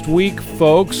again next week,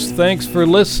 folks. Thanks for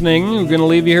listening. We're going to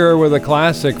leave you here with a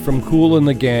classic from Kool and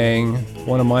the Gang.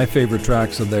 One of my favorite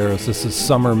tracks of theirs. This is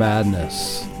Summer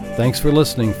Madness. Thanks for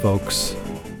listening, folks.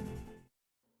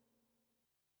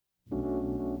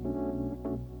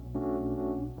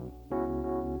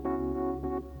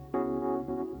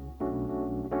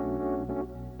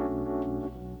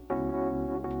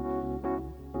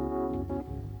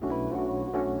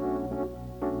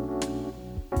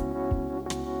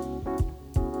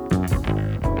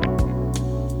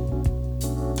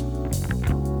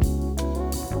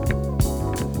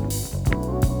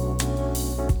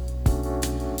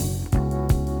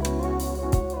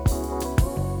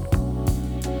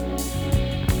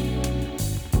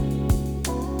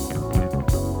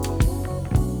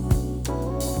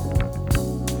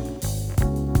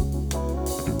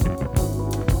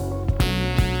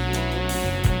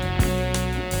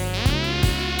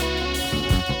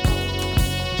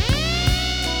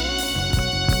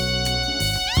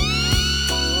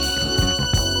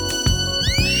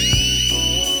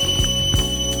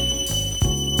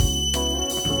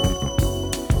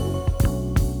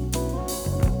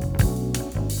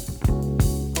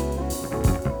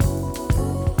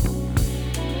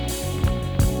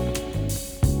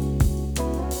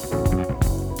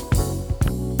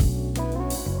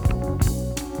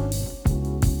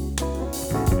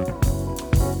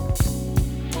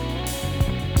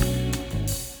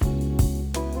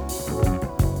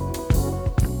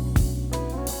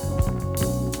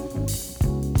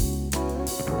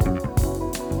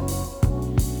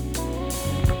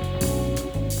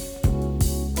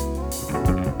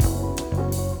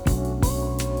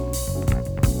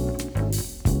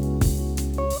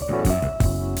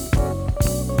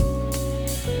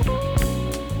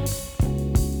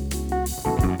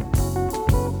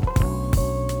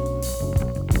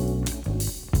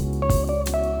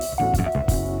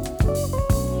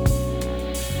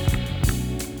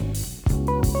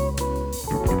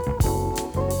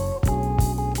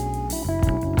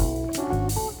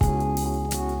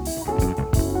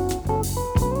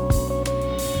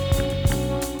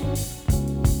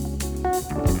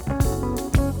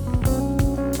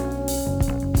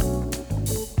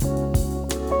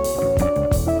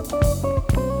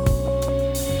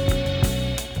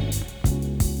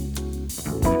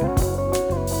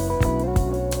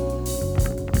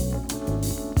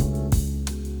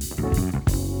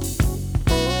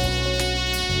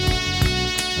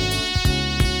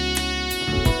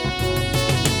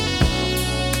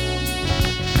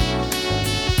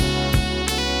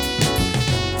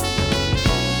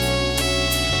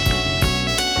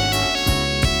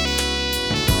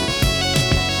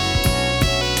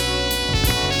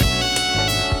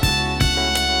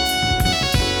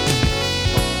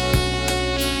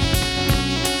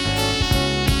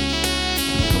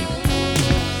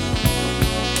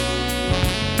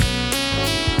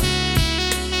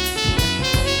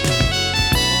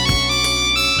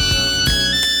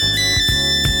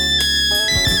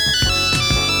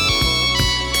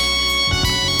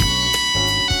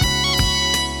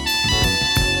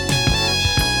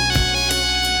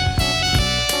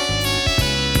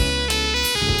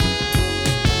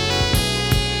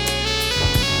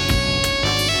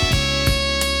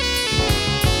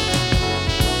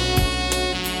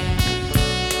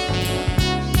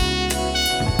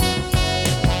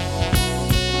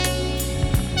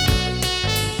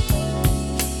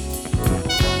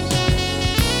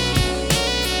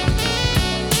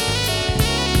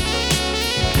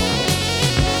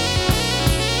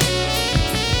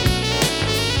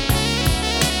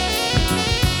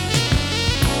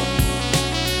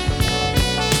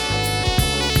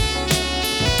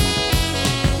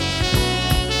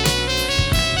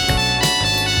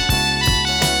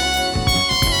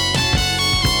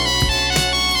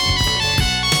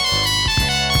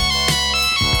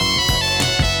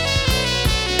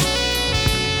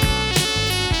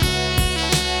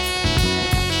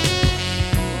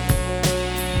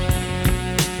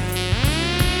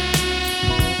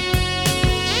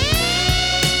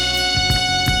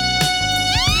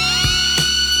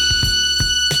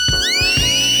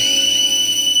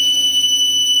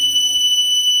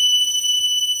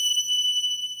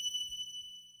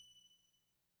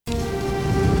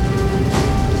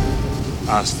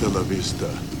 Hasta la vista,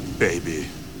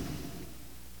 baby.